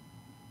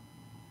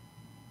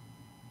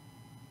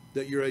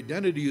that your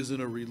identity is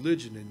in a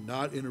religion and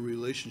not in a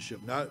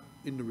relationship, not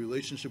in the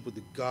relationship with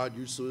the God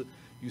you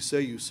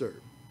say you serve.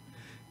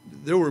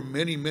 There were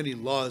many, many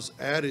laws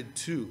added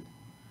to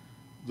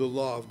the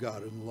law of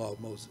God and the law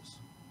of Moses,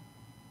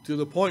 to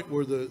the point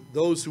where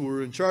those who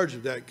were in charge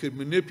of that could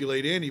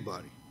manipulate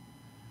anybody.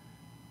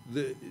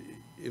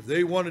 If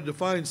they wanted to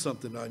find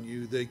something on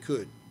you, they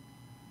could.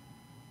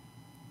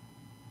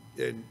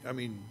 And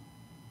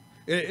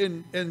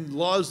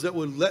laws that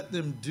would let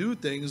them do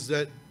things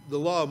that the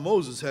law of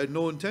Moses had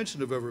no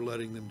intention of ever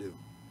letting them do.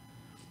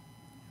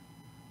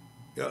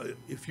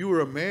 If you were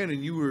a man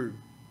and you were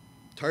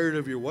tired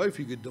of your wife,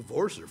 you could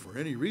divorce her for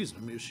any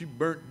reason. If she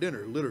burnt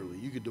dinner, literally,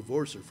 you could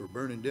divorce her for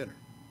burning dinner.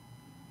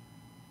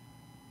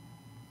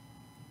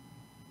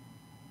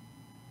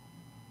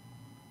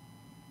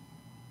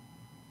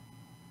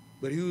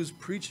 But he was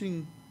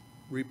preaching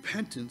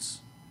repentance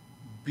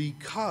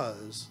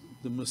because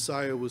the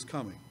Messiah was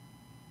coming.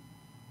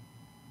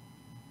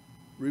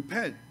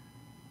 Repent,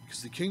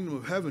 because the kingdom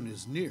of heaven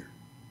is near.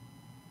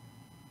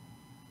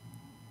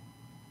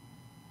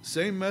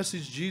 Same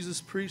message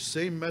Jesus preached,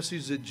 same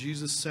message that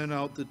Jesus sent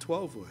out the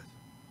 12 with.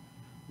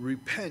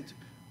 Repent,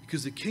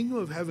 because the kingdom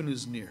of heaven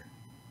is near.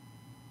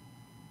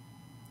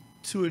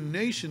 To a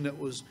nation that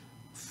was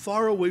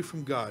far away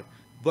from God,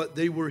 but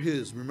they were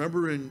his.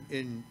 Remember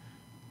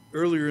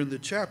earlier in the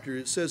chapter,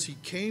 it says he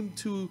came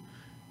to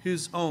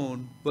his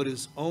own, but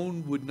his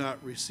own would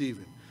not receive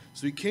him.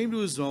 So he came to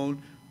his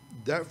own.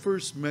 That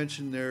first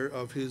mention there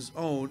of his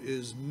own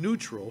is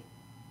neutral.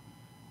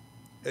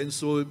 And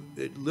so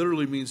it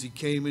literally means he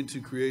came into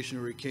creation,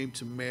 or he came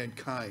to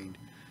mankind.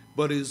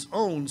 But his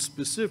own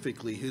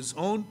specifically, his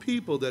own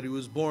people that he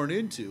was born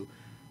into,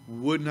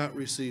 would not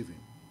receive him.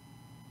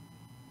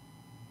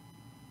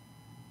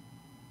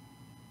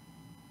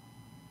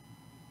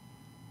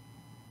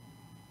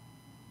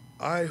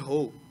 I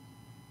hope,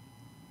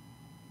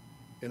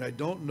 and I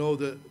don't know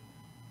that,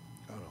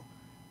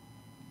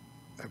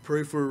 I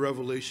pray for a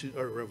revival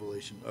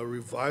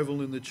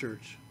in the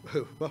church.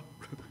 Well,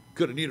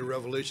 gonna need a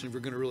revelation if we're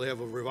gonna really have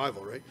a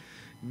revival, right?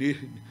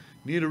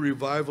 Need a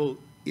revival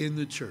in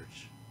the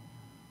church.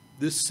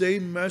 This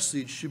same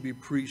message should be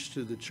preached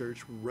to the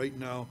church right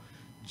now.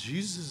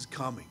 Jesus is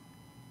coming.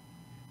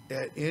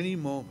 At any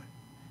moment,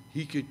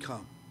 he could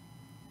come.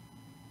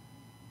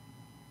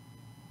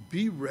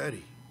 Be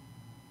ready.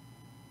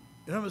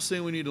 And I'm not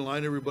saying we need to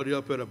line everybody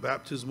up at a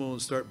baptismal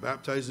and start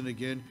baptizing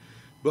again,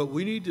 but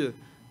we need to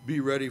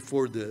be ready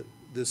for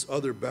this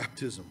other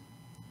baptism.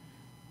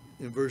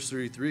 In verse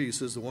 33, he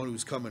says the one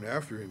who's coming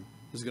after him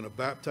is going to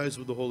baptize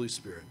with the Holy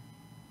Spirit.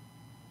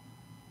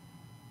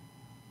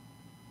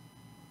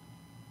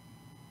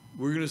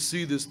 We're going to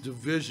see this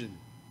division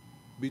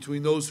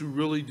between those who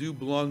really do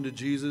belong to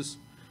Jesus,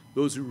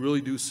 those who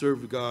really do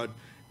serve God,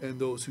 and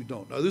those who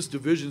don't. Now, this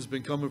division's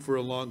been coming for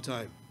a long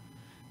time.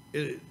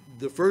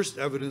 The first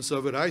evidence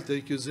of it, I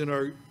think, is in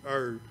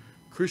our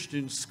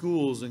Christian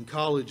schools and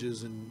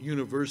colleges and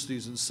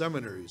universities and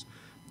seminaries,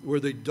 where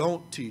they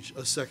don't teach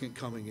a second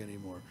coming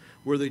anymore,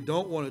 where they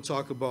don't want to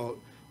talk about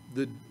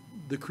the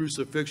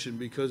crucifixion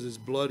because it's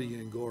bloody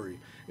and gory.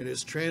 And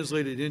it's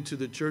translated into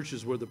the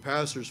churches where the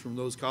pastors from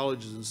those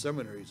colleges and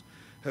seminaries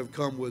have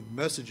come with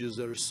messages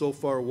that are so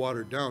far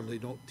watered down they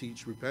don't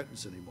teach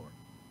repentance anymore.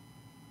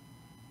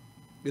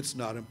 It's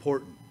not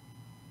important.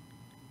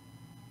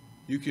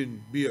 You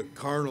can be a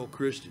carnal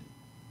Christian.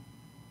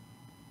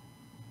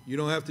 You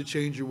don't have to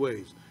change your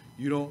ways.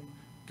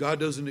 God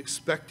doesn't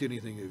expect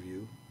anything of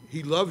you.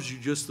 He loves you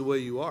just the way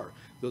you are.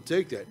 They'll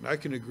take that, and I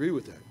can agree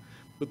with that.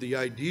 But the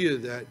idea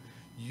that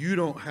you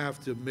don't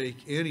have to make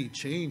any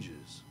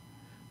changes,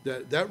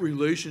 that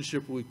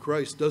relationship with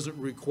Christ doesn't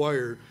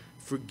require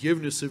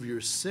forgiveness of your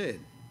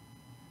sin.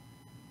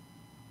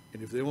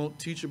 And if they won't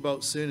teach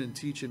about sin and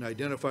teach and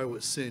identify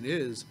what sin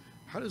is,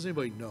 how does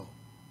anybody know?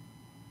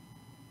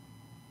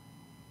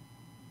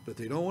 But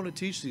they don't want to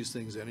teach these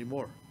things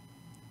anymore.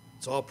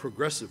 It's all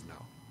progressive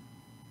now.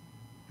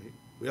 Okay?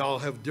 We all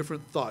have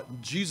different thought.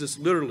 And Jesus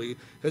literally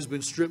has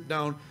been stripped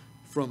down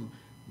from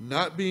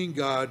not being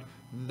God,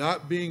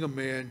 not being a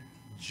man,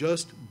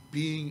 just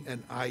being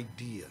an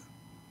idea.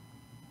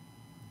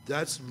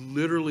 That's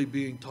literally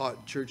being taught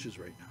in churches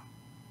right now.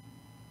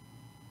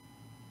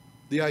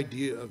 The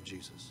idea of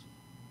Jesus.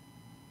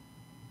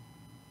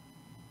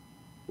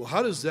 Well,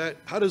 how does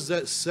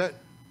that set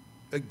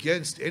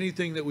against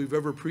anything that we've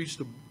ever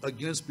preached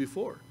against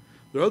before?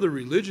 There are other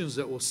religions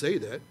that will say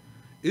that.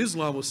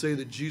 Islam will say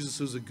that Jesus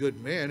is a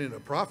good man and a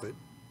prophet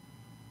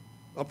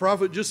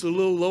just a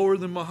little lower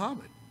than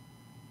Muhammad.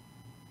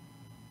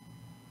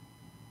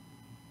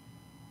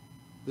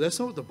 But that's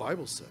not what the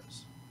Bible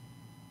says.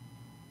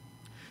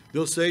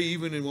 They'll say,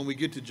 even when we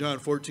get to John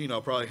 14,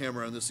 I'll probably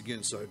hammer on this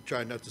again, so I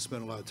try not to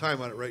spend a lot of time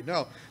on it right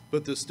now,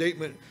 but the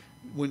statement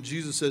when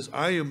Jesus says,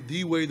 I am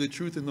the way, the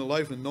truth, and the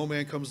life, and no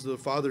man comes to the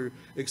Father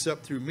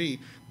except through me,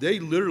 they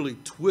literally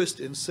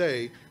twist and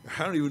say,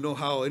 I don't even know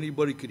how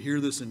anybody could hear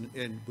this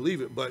and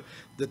believe it, but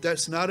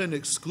that's not an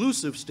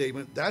exclusive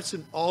statement, that's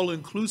an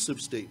all-inclusive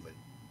statement.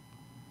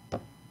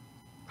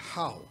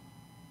 How?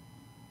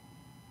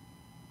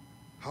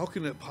 How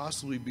can it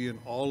possibly be an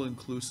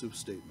all-inclusive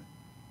statement?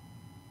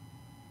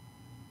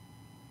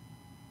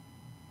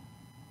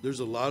 There's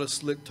a lot of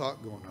slick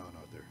talk going on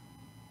out there.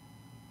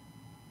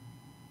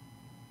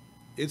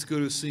 It's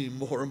going to seem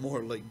more and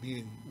more like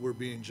we're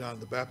being John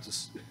the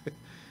Baptist,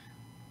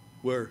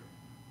 where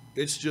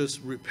it's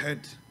just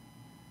repent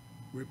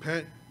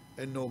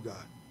and know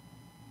God.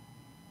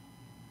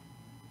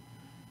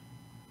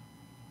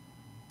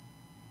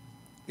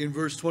 In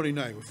verse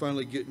 29, we're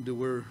finally getting to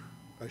where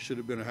I should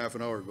have been a half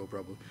an hour ago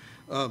probably.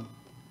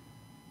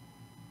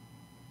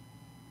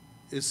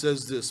 It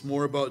says this,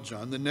 more about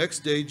John. The next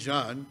day,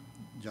 John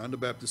the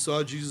Baptist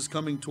saw Jesus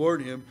coming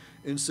toward him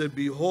and said,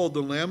 Behold,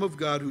 the Lamb of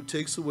God who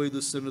takes away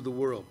the sin of the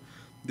world.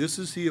 This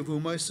is he of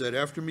whom I said,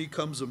 After me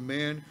comes a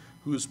man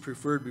who is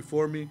preferred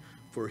before me,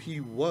 for he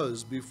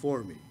was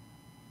before me.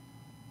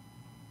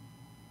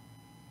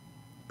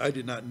 I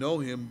did not know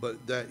him,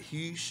 but that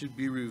he should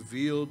be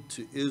revealed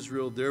to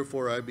Israel.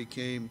 Therefore I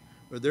came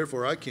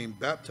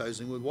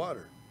baptizing with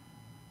water.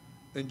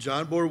 And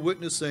John bore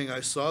witness, saying, I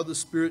saw the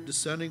Spirit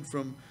descending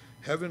from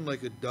heaven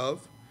like a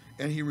dove,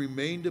 and he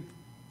remained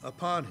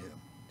upon him.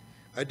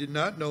 I did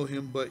not know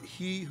him, but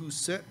he who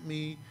sent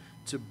me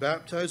to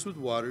baptize with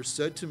water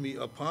said to me,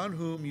 Upon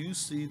whom you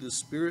see the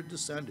Spirit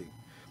descending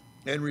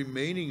and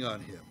remaining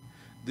on him,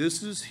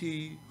 this is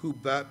he who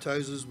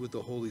baptizes with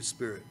the Holy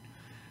Spirit.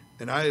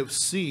 And I have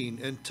seen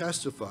and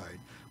testified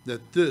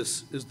that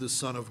this is the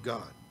Son of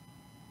God.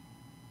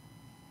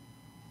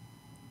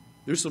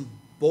 There's some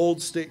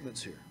bold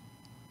statements here,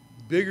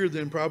 bigger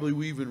than probably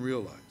we even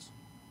realize.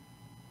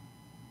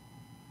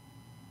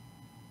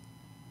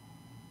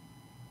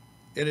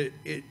 And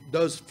it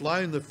does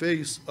fly in the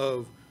face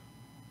of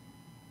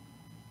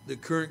the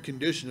current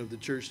condition of the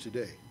church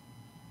today.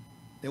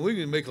 And we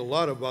can make a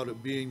lot about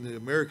it being the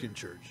American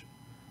church.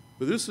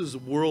 But this is a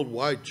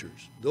worldwide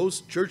church.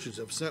 Those churches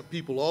have sent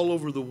people all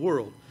over the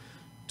world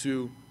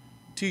to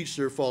teach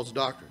their false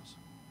doctrines.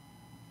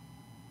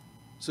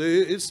 So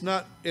it's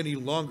not any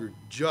longer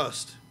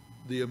just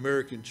the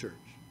American church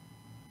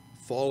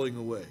falling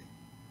away.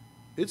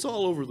 It's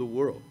all over the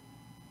world.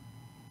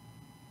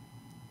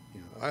 You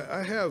know,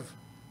 I have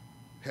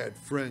had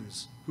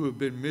friends who have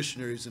been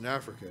missionaries in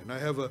Africa, and I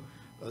have a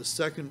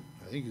second,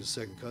 I think he's a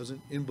second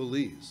cousin, in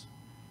Belize.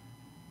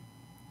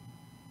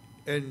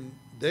 And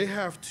they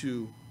have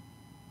to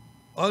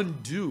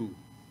undo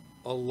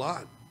a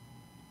lot.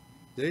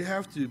 They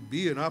have to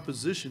be in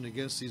opposition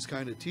against these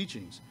kind of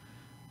teachings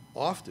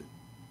often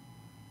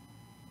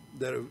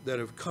that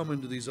have come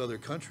into these other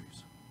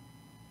countries.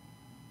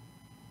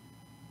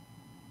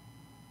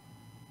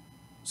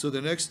 So the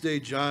next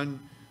day, John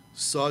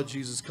saw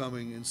Jesus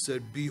coming and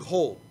said,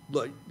 "Behold,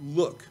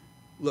 look,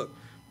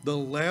 the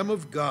Lamb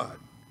of God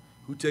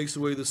who takes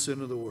away the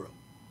sin of the world."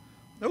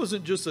 That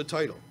wasn't just a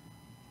title.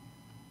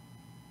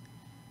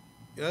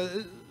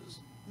 It's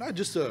not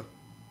just a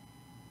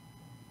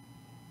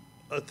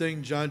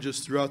thing John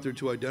just threw out there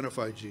to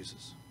identify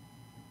Jesus.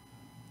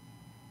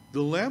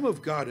 The Lamb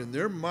of God, in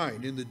their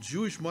mind, in the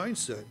Jewish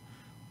mindset,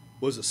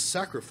 was a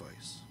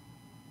sacrifice.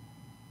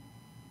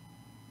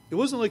 It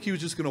wasn't like he was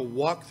just going to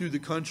walk through the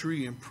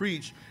country and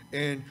preach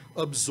and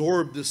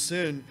absorb the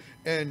sin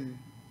and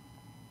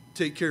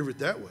take care of it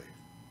that way.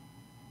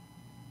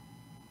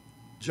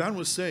 John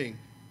was saying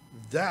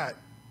that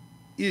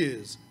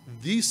is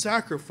the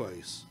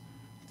sacrifice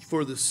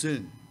for the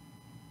sin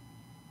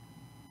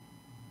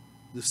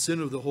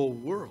of the whole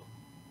world.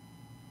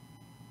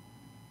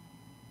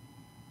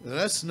 And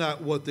that's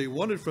not what they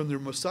wanted from their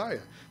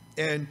Messiah.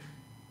 And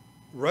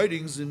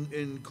writings,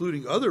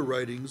 including other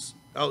writings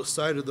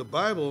outside of the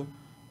Bible,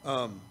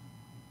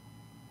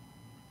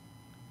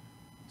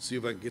 see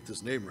if I can get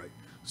this name right,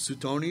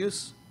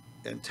 Suetonius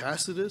and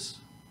Tacitus,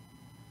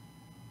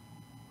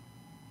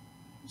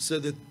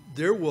 said that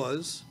there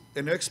was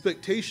an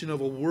expectation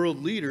of a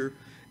world leader,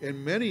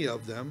 and many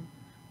of them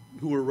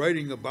who were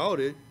writing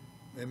about it,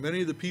 and many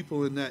of the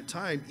people in that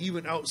time,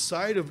 even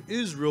outside of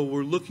Israel,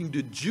 were looking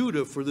to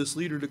Judah for this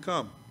leader to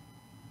come.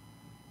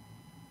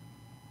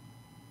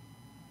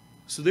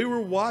 So they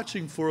were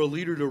watching for a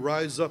leader to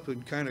rise up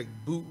and kind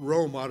of boot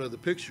Rome out of the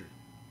picture.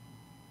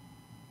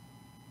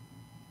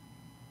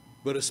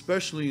 But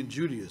especially in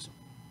Judaism,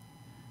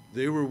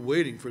 they were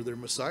waiting for their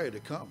Messiah to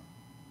come.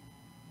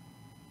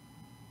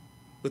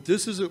 But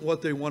this isn't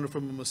what they wanted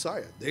from the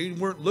Messiah. They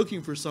weren't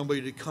looking for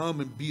somebody to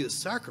come and be a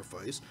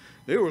sacrifice.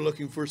 They were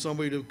looking for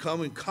somebody to come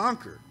and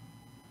conquer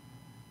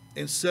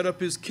and set up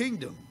his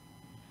kingdom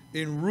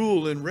and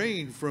rule and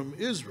reign from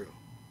Israel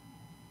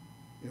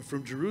and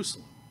from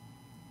Jerusalem.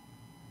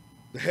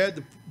 They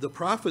had the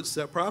prophets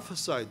that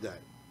prophesied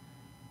that.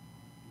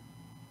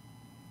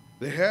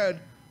 They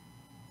had,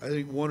 I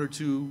think, one or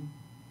two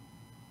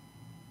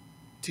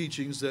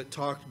teachings that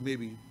talked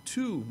maybe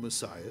two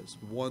messiahs,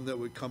 one that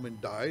would come and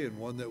die and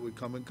one that would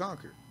come and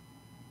conquer.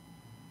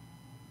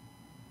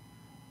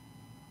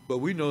 But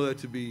we know that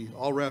to be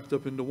all wrapped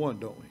up into one,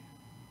 don't we?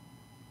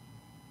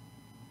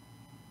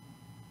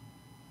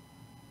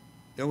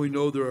 And we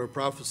know there are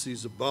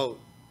prophecies about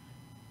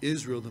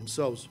Israel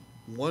themselves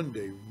one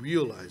day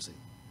realizing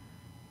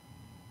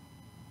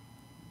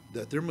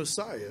that their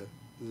Messiah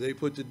they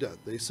put to death.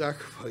 They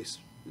sacrificed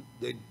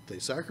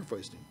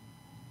him.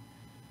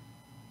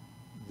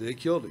 They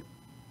killed him.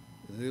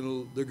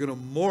 And they're going to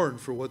mourn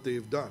for what they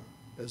have done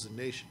as a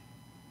nation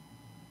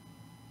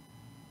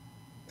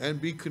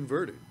and be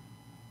converted.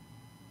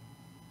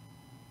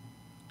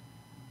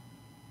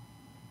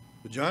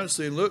 But John is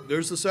saying, look,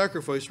 there's the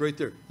sacrifice right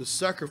there. The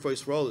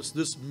sacrifice for all this.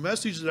 This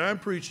message that I'm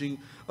preaching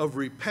of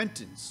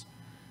repentance,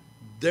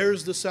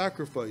 there's the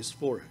sacrifice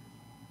for it.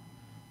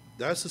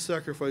 That's the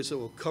sacrifice that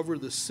will cover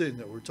the sin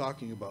that we're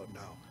talking about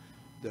now,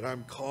 that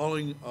I'm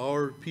calling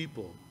our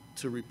people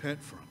to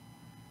repent from.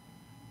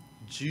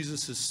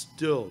 Jesus is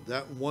still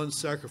that one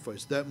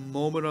sacrifice. That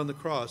moment on the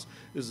cross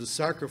is a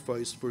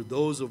sacrifice for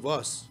those of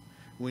us.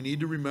 We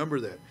need to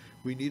remember that.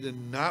 We need to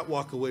not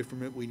walk away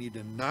from it. We need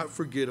to not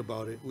forget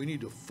about it. We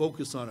need to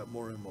focus on it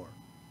more and more.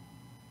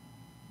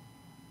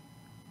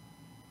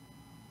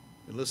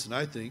 And listen,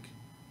 I think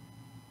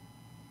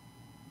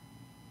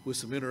with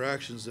some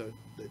interactions that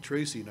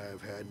Tracy and I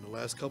have had in the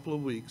last couple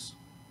of weeks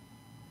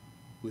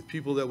with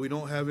people that we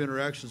don't have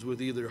interactions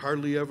with either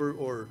hardly ever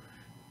or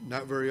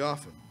not very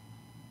often.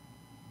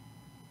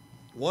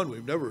 One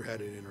we've never had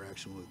an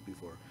interaction with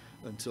before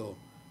until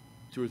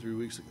 2 or 3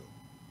 weeks ago.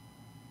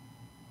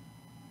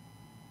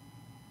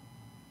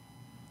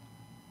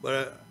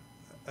 But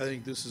I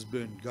think this has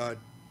been God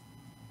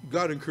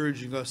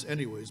encouraging us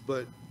anyways,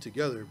 but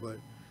together, but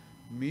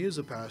me as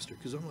a pastor,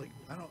 because I'm like,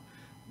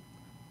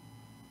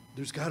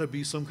 there's got to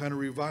be some kind of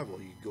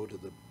revival. You go to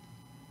the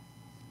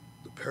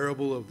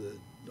parable of the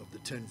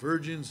 10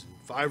 virgins, and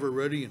 5 are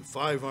ready and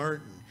 5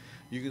 aren't, and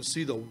you can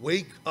see the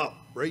wake up,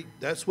 right?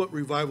 That's what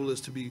revival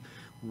is, to be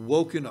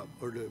woken up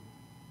or to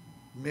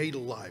made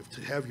alive,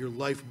 to have your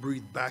life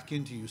breathed back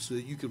into you so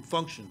that you can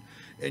function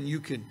and you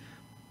can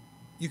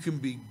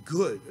be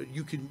good.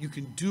 You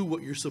can do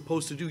what you're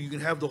supposed to do. You can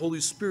have the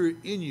Holy Spirit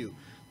in you.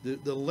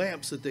 The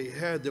lamps that they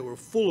had that were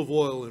full of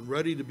oil and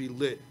ready to be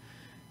lit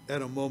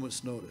at a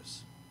moment's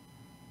notice.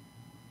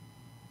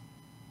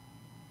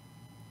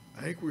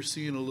 I think we're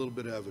seeing a little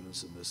bit of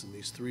evidence in this, in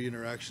these 3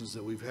 interactions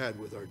that we've had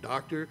with our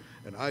doctor,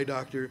 an eye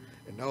doctor,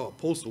 and now a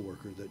postal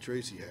worker that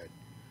Tracy had.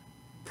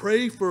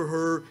 Pray for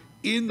her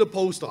in the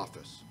post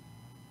office.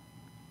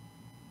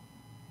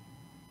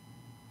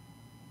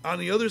 On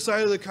the other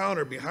side of the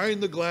counter,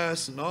 behind the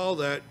glass and all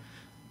that,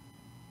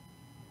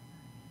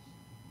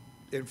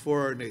 and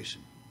for our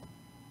nation.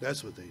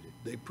 That's what they did.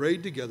 They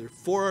prayed together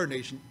for our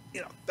nation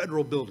in a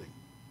federal building.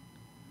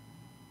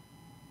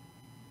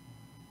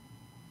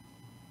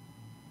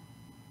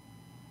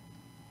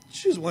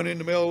 She just went in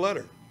to mail a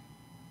letter.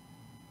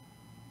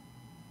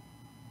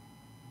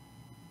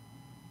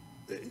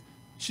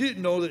 She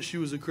didn't know that she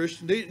was a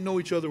Christian. They didn't know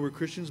each other were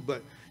Christians,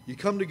 but you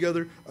come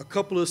together, a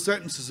couple of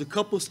sentences, a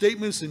couple of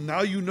statements, and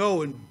now you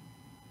know, and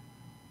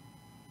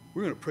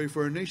we're going to pray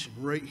for our nation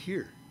right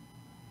here.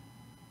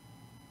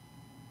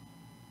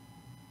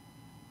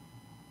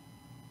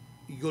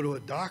 You go to a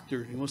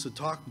doctor, he wants to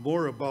talk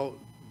more about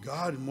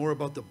God and more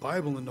about the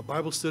Bible and the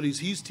Bible studies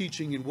he's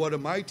teaching and what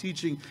am I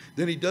teaching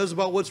than he does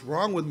about what's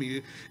wrong with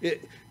me.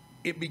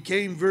 It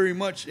became very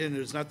much, and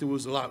it's not that there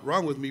was a lot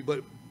wrong with me,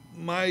 but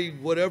my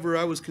whatever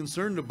I was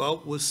concerned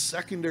about was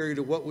secondary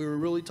to what we were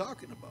really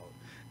talking about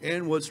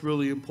and what's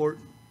really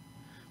important.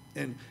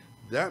 And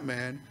that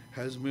man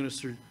has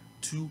ministered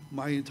to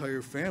my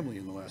entire family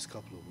in the last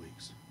couple of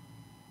weeks.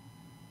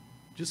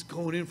 Just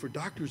going in for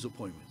doctor's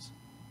appointments.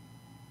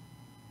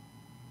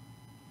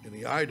 And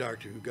the eye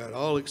doctor who got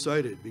all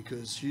excited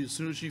because as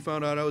soon as she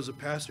found out I was a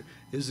pastor,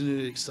 isn't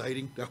it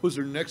exciting? That was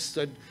her next.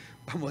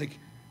 I'm like,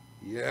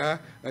 yeah,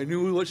 I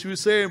knew what she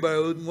was saying, but I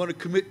wouldn't want to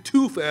commit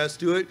too fast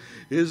to it.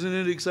 Isn't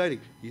it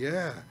exciting?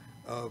 Yeah.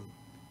 So I want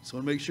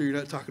to make sure you're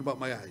not talking about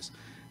my eyes.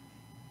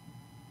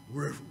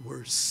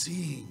 We're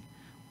seeing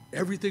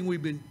everything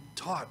we've been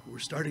taught. We're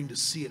starting to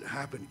see it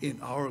happen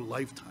in our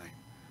lifetime.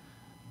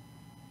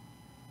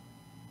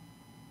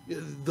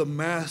 The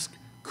mask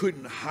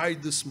couldn't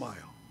hide the smile.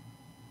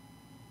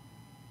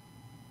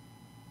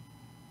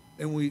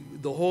 And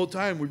the whole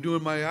time we're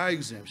doing my eye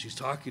exam, she's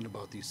talking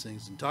about these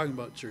things and talking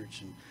about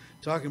church and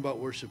talking about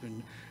worship.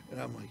 And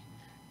I'm like,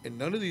 and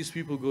none of these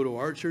people go to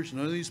our church.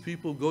 None of these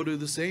people go to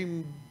the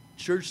same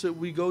church that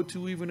we go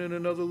to even in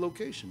another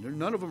location.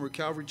 None of them are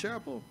Calvary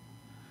Chapel.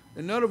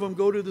 And none of them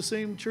go to the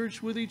same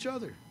church with each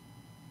other.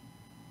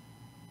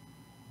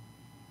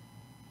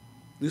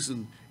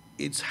 Listen,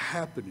 it's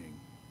happening.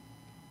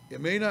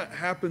 It may not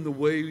happen the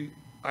way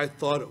I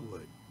thought it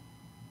would.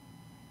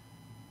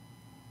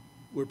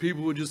 Where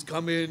people would just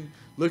come in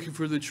looking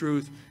for the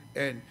truth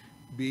and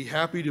be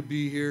happy to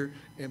be here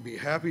and be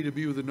happy to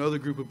be with another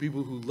group of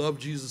people who love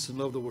Jesus and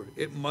love the Word.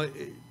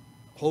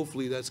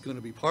 Hopefully that's going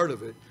to be part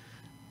of it.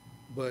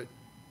 But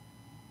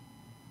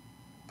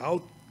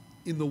out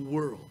in the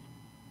world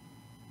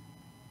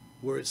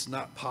where it's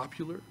not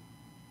popular,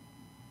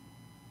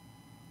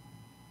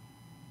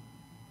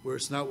 where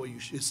it's not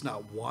it's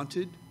not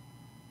wanted,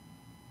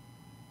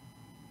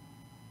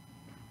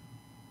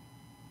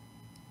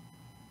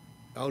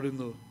 out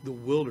in the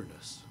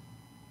wilderness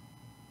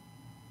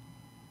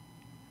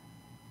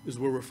is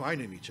where we're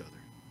finding each other.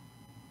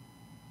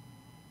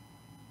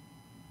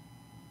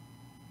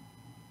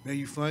 Man,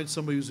 you find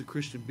somebody who's a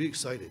Christian, be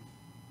excited.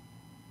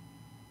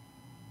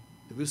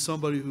 If it's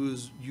somebody who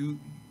is, you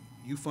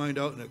find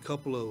out in a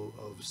couple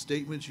of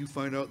statements, you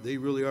find out they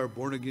really are a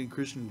born-again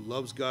Christian who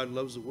loves God,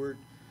 loves the Word,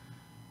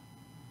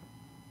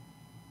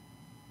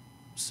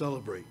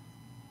 celebrate.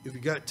 If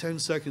you got 10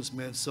 seconds,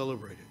 man,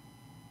 celebrate it.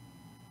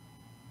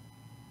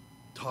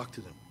 Talk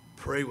to them.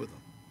 Pray with them.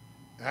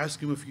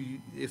 Ask them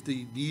if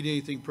they need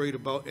anything prayed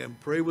about, and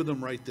pray with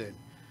them right then.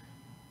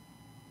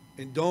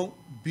 And don't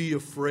be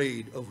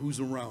afraid of who's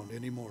around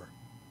anymore.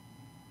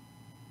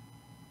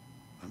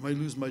 I might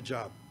lose my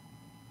job.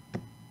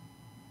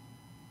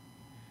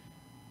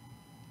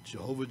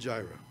 Jehovah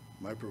Jireh,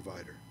 my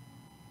provider.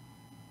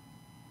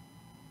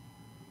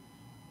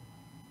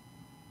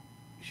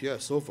 Yeah,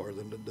 so far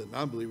the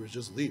non-believers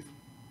just leave.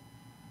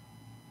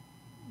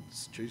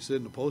 She said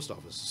in the post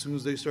office, as soon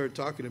as they started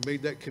talking and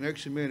made that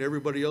connection, man,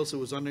 everybody else that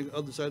was on the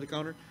other side of the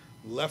counter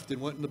left and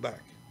went in the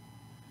back.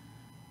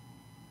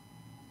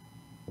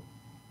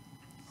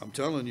 I'm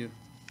telling you,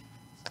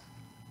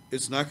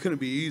 it's not going to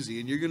be easy,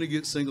 and you're going to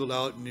get singled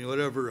out and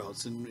whatever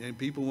else, and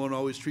people won't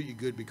always treat you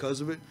good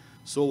because of it.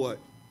 So what?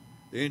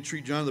 They didn't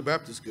treat John the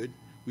Baptist good.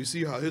 We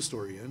see how his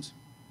story ends.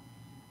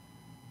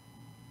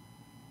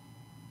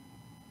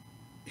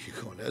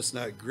 You're going, that's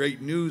not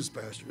great news,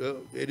 Pastor.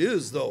 It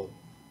is, though.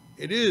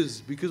 It is,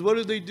 because what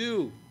did they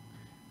do?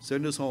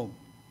 Send us home.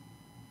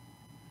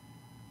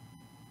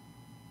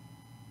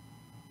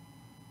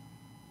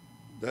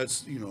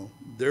 That's,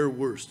 their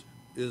worst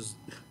is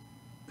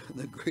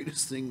the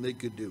greatest thing they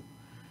could do.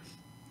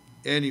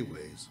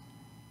 Anyways,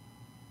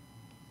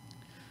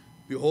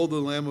 behold the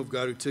Lamb of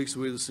God who takes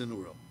away the sin of the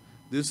world.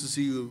 This is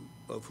he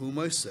of whom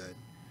I said,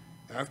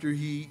 after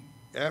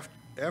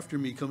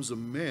me comes a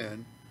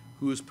man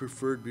who is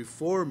preferred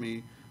before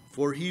me,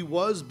 for he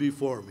was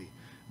before me.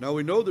 Now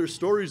we know there's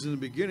stories in the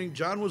beginning.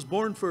 John was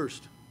born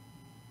first.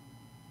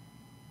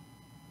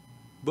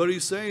 But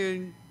he's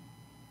saying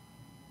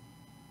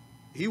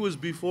he was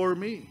before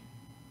me.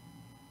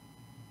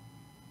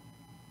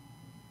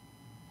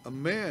 A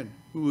man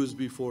who was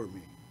before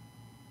me.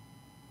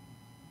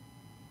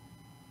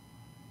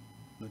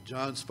 Now,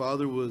 John's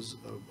father was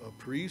a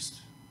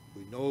priest.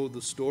 We know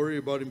the story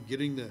about him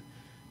getting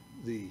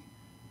the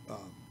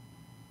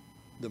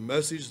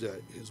message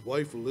that his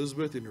wife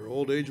Elizabeth in her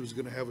old age was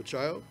going to have a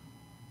child.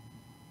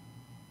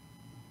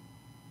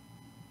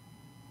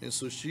 And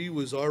so she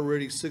was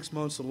already 6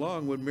 months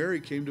along when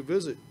Mary came to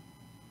visit,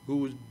 who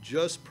was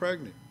just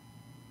pregnant.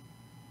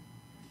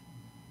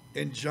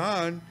 And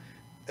John,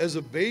 as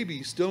a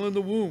baby, still in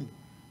the womb,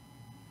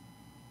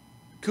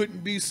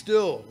 couldn't be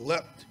still,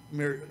 leapt,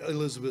 Mary,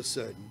 Elizabeth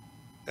said,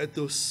 at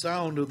the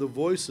sound of the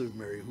voice of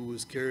Mary, who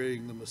was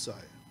carrying the Messiah.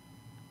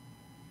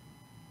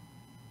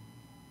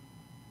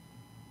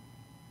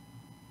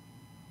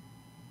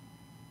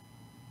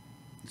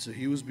 And so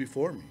he was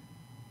before me.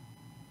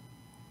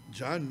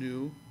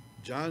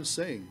 John's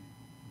saying,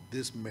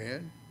 this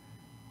man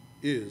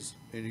is,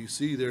 and you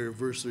see there in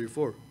verse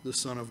 34, the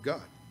Son of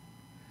God,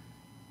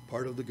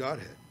 part of the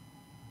Godhead.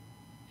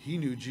 He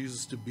knew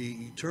Jesus to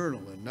be eternal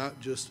and not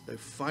just a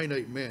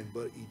finite man,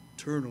 but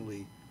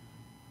eternally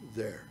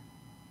there.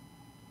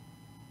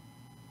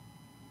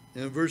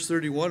 And in verse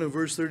 31 and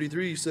verse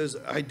 33, he says,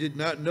 I did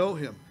not know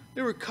him.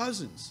 They were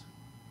cousins.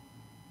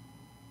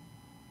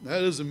 That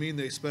doesn't mean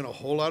they spent a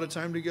whole lot of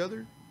time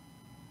together,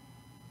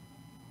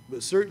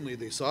 but certainly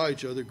they saw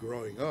each other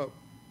growing up.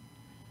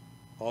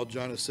 All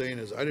John is saying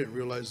is, I didn't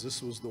realize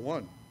this was the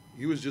one.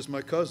 He was just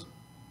my cousin.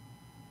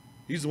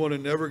 He's the one who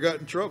never got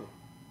in trouble.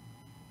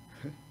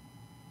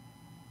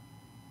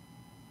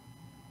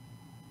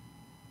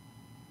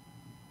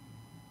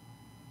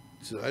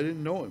 He said, I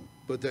didn't know him,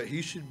 but that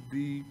he should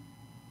be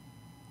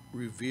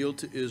revealed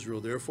to Israel.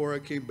 Therefore I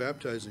came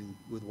baptizing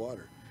with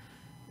water.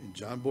 And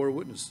John bore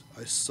witness.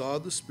 I saw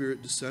the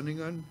Spirit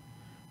descending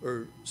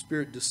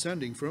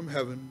from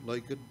heaven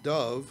like a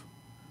dove.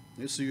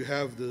 And so you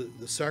have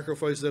the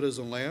sacrifice that is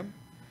a lamb,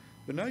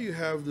 but now you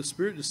have the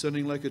Spirit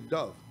descending like a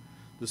dove,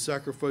 the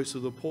sacrifice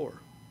of the poor.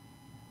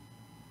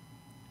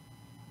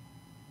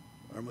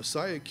 Our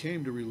Messiah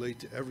came to relate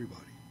to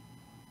everybody.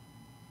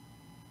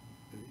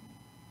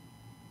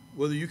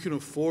 Whether you can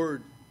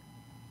afford,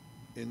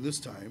 in this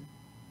time,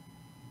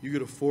 you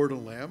could afford a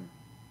lamb,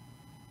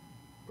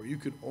 or you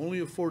could only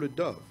afford a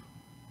dove.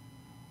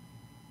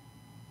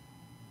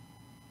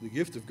 The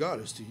gift of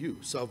God is to you.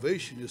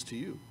 Salvation is to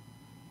you.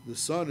 The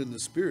Son and the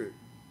Spirit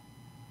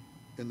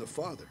and the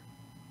Father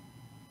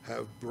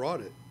have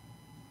brought it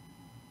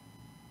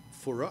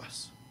for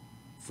us,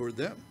 for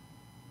them.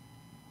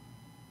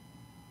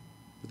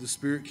 But the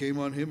Spirit came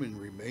on him and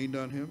remained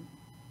on him.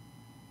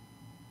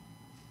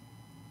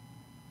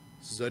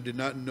 It says, I did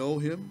not know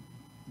him,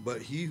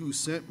 but he who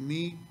sent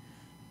me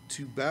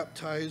to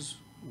baptize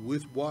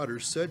with water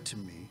said to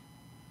me.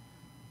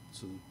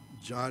 So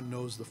John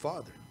knows the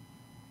Father.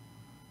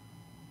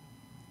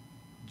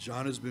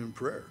 John has been in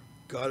prayer.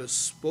 God has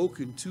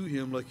spoken to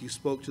him like he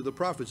spoke to the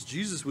prophets.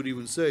 Jesus would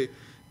even say,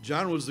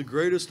 John was the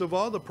greatest of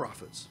all the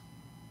prophets.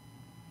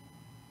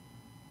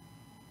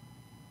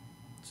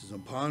 It says,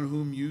 upon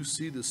whom you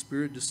see the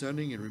Spirit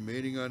descending and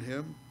remaining on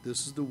him,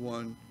 this is the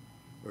one,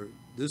 or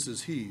this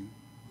is he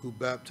who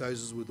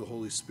baptizes with the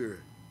Holy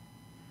Spirit.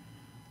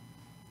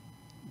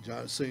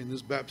 John is saying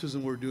this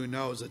baptism we're doing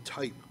now is a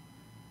type.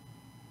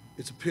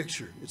 It's a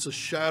picture. It's a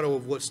shadow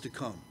of what's to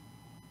come.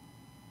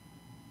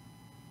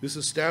 This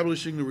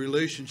establishing the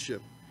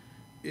relationship,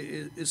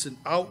 it's an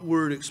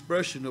outward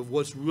expression of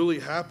what's really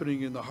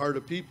happening in the heart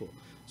of people.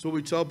 So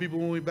we tell people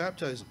when we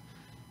baptize them.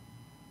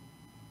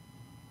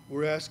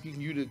 We're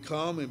asking you to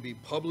come and be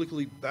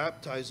publicly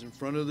baptized in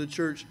front of the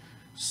church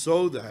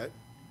so that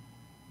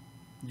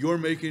you're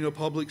making a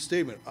public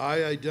statement.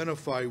 I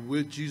identify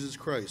with Jesus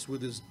Christ,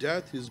 with his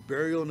death, his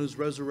burial, and his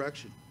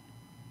resurrection.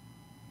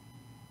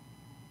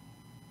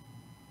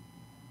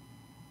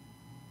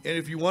 And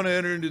if you want to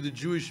enter into the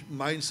Jewish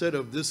mindset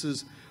of this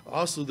is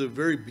also the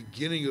very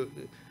beginning of,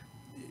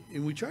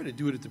 and we try to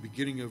do it at the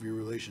beginning of your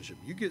relationship.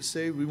 You get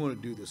saved, we want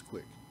to do this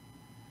quick.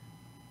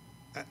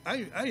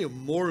 I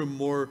am more and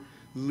more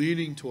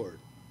leaning toward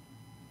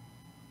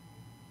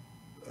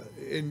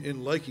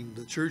and liking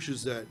the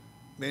churches that,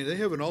 man, they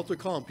have an altar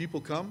call and people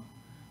come.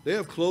 They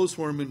have clothes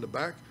for them in the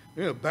back.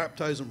 They're going to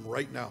baptize them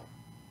right now.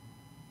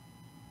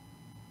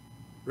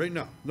 Right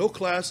now. No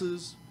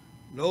classes.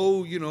 No,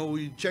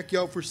 we check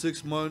you out for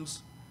 6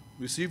 months.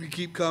 We see if you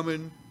keep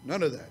coming.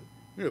 None of that.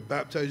 We're going to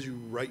baptize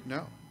you right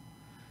now.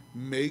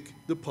 Make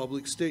the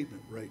public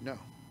statement right now.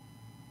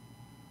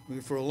 I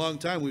mean, for a long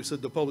time, we've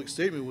said the public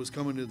statement was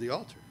coming to the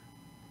altar.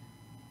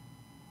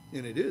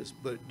 And it is.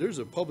 But there's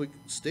a public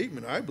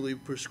statement, I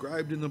believe,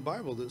 prescribed in the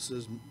Bible that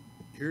says,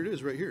 here it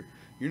is right here.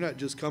 You're not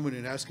just coming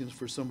and asking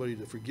for somebody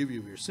to forgive you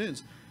of your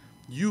sins.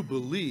 You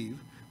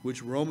believe,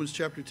 which Romans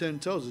chapter 10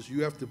 tells us,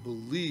 you have to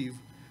believe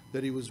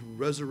that he was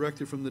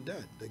resurrected from the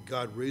dead, that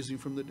God raised him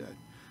from the dead.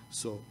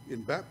 So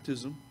in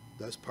baptism,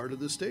 that's part of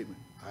the statement.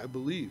 I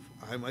believe.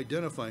 I'm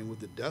identifying with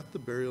the death, the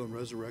burial, and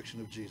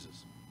resurrection of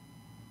Jesus.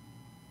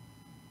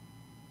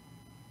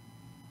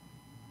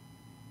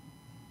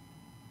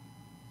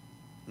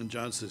 And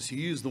John says,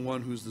 he is the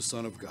one who's the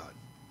Son of God.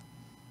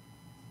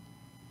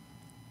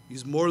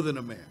 He's more than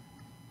a man.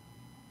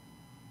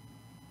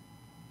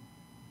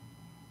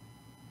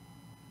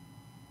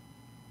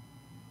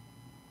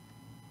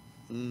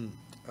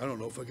 I don't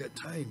know if I got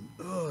time.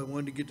 Oh, I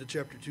wanted to get to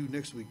chapter 2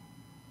 next week.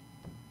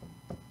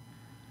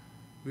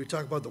 We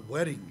talk about the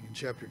wedding in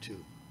chapter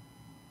 2.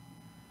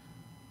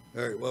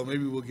 All right, well,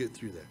 maybe we'll get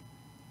through that.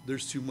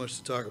 There's too much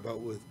to talk about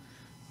with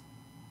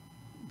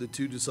the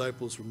two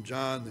disciples from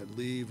John that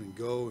leave and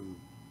go, and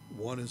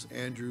one is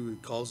Andrew, who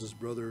calls his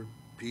brother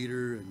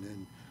Peter, and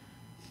then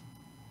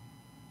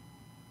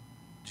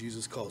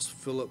Jesus calls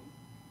Philip.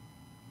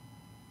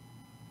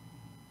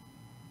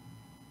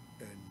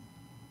 And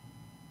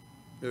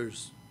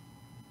there's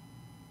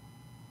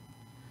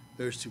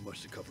too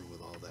much to cover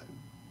with all that.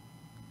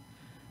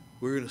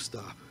 We're going to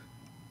stop.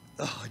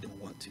 Oh, I don't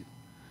want to.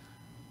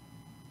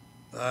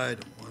 I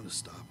don't want to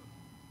stop.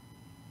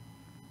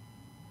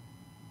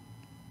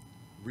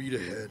 Read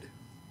ahead.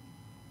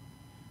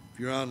 If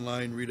you're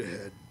online, read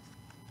ahead.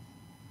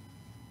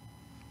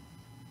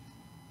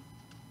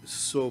 It's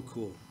so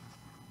cool.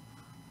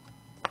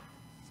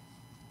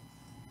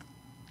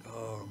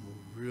 Oh,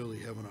 I'm really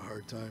having a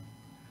hard time.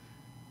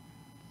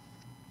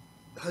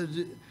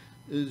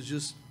 It's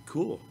just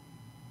cool.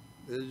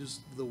 It's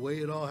just the way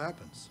it all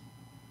happens.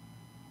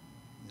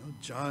 You know,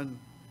 John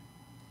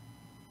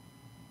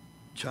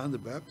the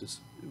Baptist.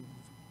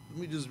 Let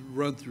me just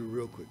run through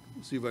real quick.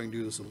 See if I can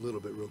do this a little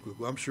bit real quick.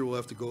 Well, I'm sure we'll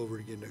have to go over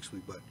it again next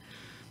week. But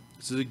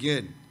it says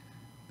again,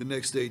 the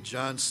next day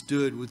John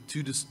stood with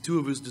two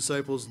of his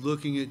disciples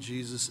looking at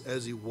Jesus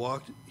as he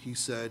walked. He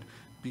said,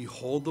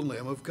 "Behold the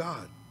Lamb of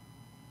God."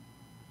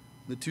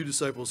 The two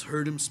disciples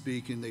heard him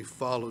speak, and they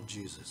followed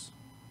Jesus.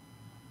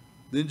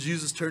 Then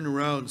Jesus turned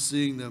around,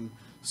 seeing them,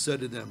 said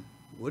to them,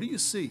 "What do you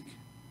seek?"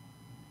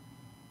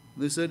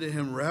 And they said to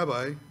him,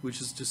 "Rabbi," which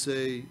is to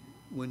say,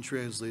 when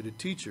translated,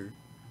 teacher,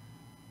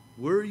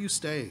 "where are you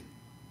staying?"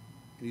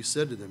 And he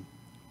said to them,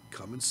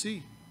 "Come and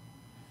see."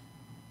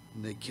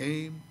 And they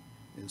came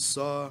and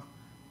saw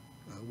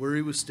where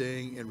he was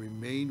staying and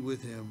remained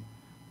with him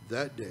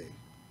that day.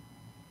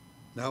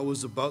 Now it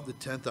was about the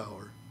 10th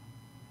hour.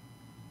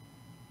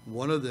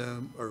 One of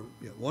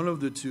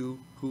the two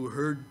who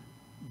heard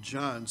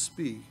John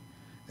speak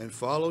and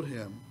followed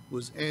him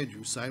was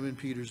Andrew, Simon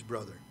Peter's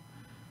brother.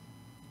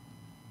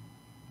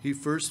 He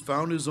first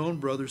found his own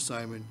brother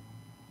Simon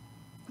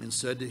and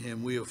said to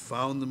him, "We have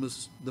found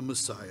the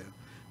Messiah,"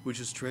 which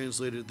is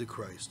translated the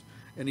Christ.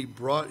 And he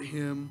brought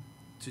him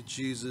to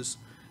Jesus.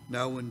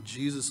 Now when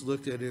Jesus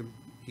looked at him,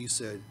 he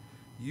said,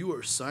 "You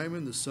are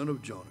Simon the son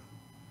of Jonah.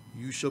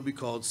 You shall be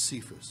called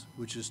Cephas,"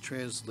 which is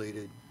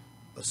translated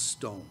a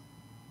stone.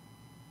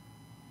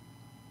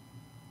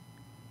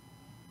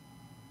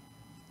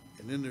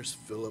 And then there's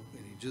Philip,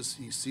 and he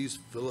sees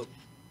Philip.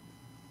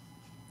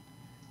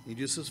 He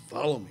just says,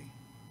 "Follow me."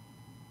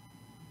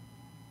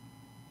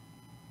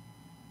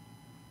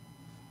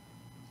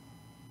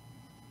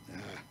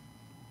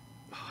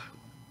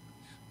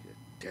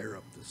 Tear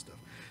up this stuff.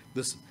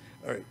 Listen,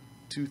 all right,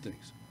 two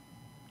things.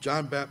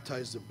 John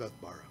baptized at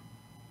Bethbara.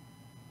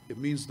 It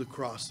means the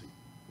crossing.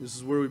 This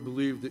is where we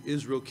believe that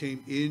Israel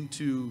came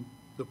into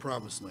the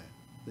promised land.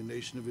 The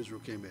nation of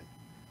Israel came in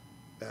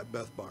at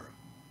Bethbara.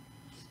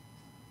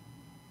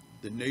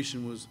 The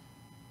nation was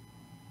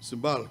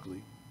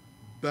symbolically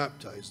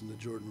baptized in the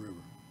Jordan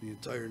River, the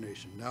entire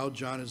nation. Now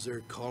John is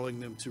there calling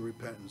them to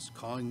repentance,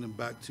 calling them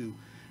back to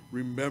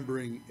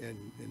remembering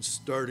and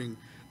starting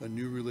a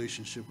new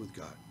relationship with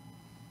God.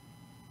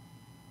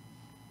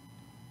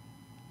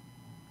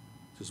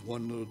 Just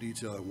one little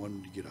detail I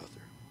wanted to get out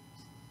there.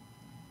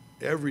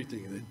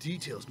 Everything, and the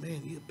details,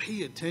 man, you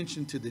pay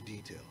attention to the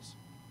details.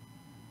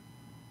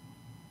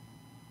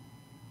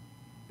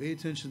 Pay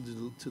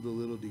attention to the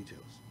little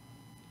details.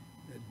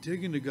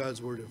 Dig into God's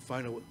word and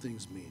find out what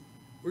things mean.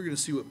 We're going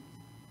to see what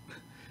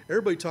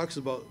everybody talks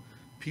about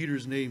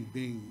Peter's name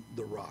being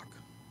the rock.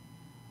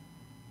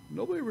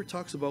 Nobody ever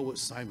talks about what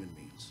Simon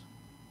means.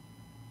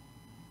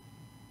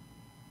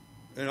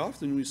 And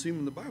often when we see him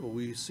in the Bible,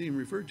 we see him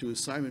referred to as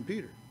Simon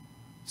Peter.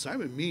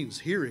 Simon means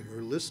hearing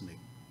or listening.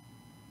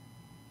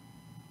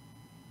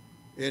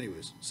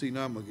 Anyways, see,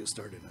 now I'm going to get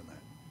started on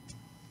that.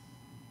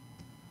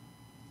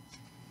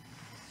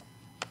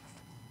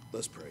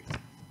 Let's pray.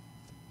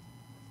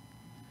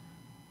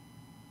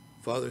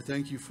 Father,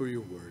 thank you for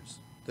your words.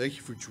 Thank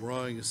you for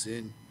drawing us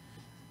in,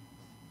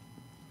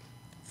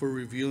 for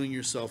revealing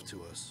yourself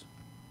to us.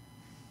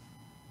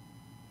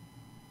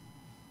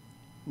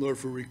 Lord,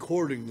 for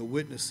recording the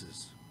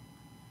witnesses,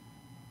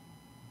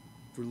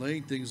 for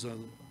laying things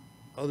on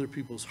other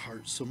people's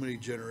hearts so many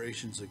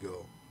generations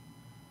ago,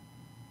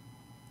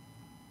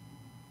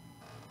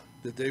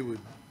 that they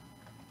would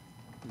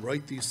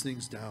write these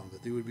things down,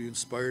 that they would be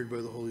inspired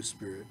by the Holy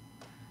Spirit,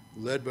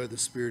 led by the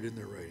Spirit in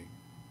their writing.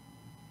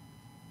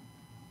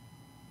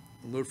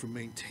 And Lord, for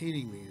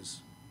maintaining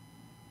these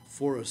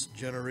for us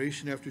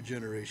generation after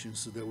generation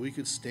so that we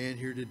could stand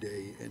here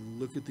today and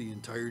look at the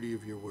entirety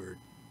of your word.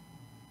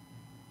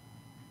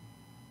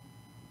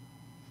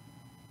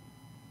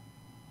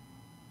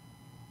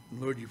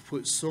 And Lord, you've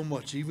put so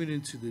much even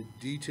into the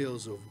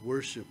details of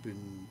worship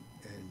and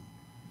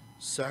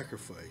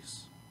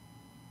sacrifice.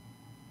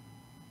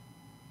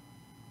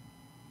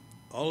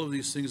 All of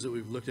these things that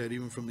we've looked at,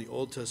 even from the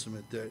Old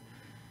Testament, that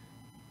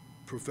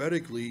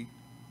prophetically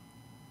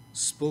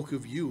spoke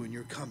of you and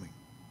your coming.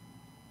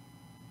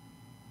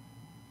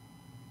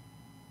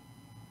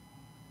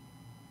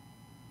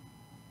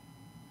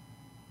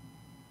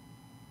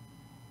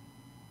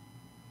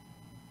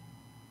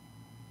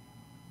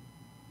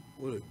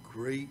 What a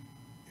great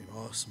and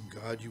awesome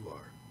God you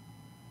are.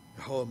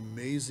 How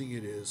amazing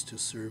it is to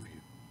serve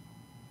you.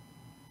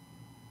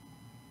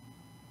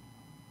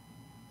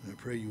 I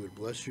pray you would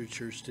bless your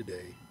church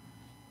today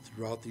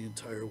throughout the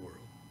entire world.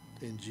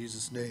 In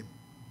Jesus' name,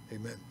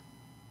 amen.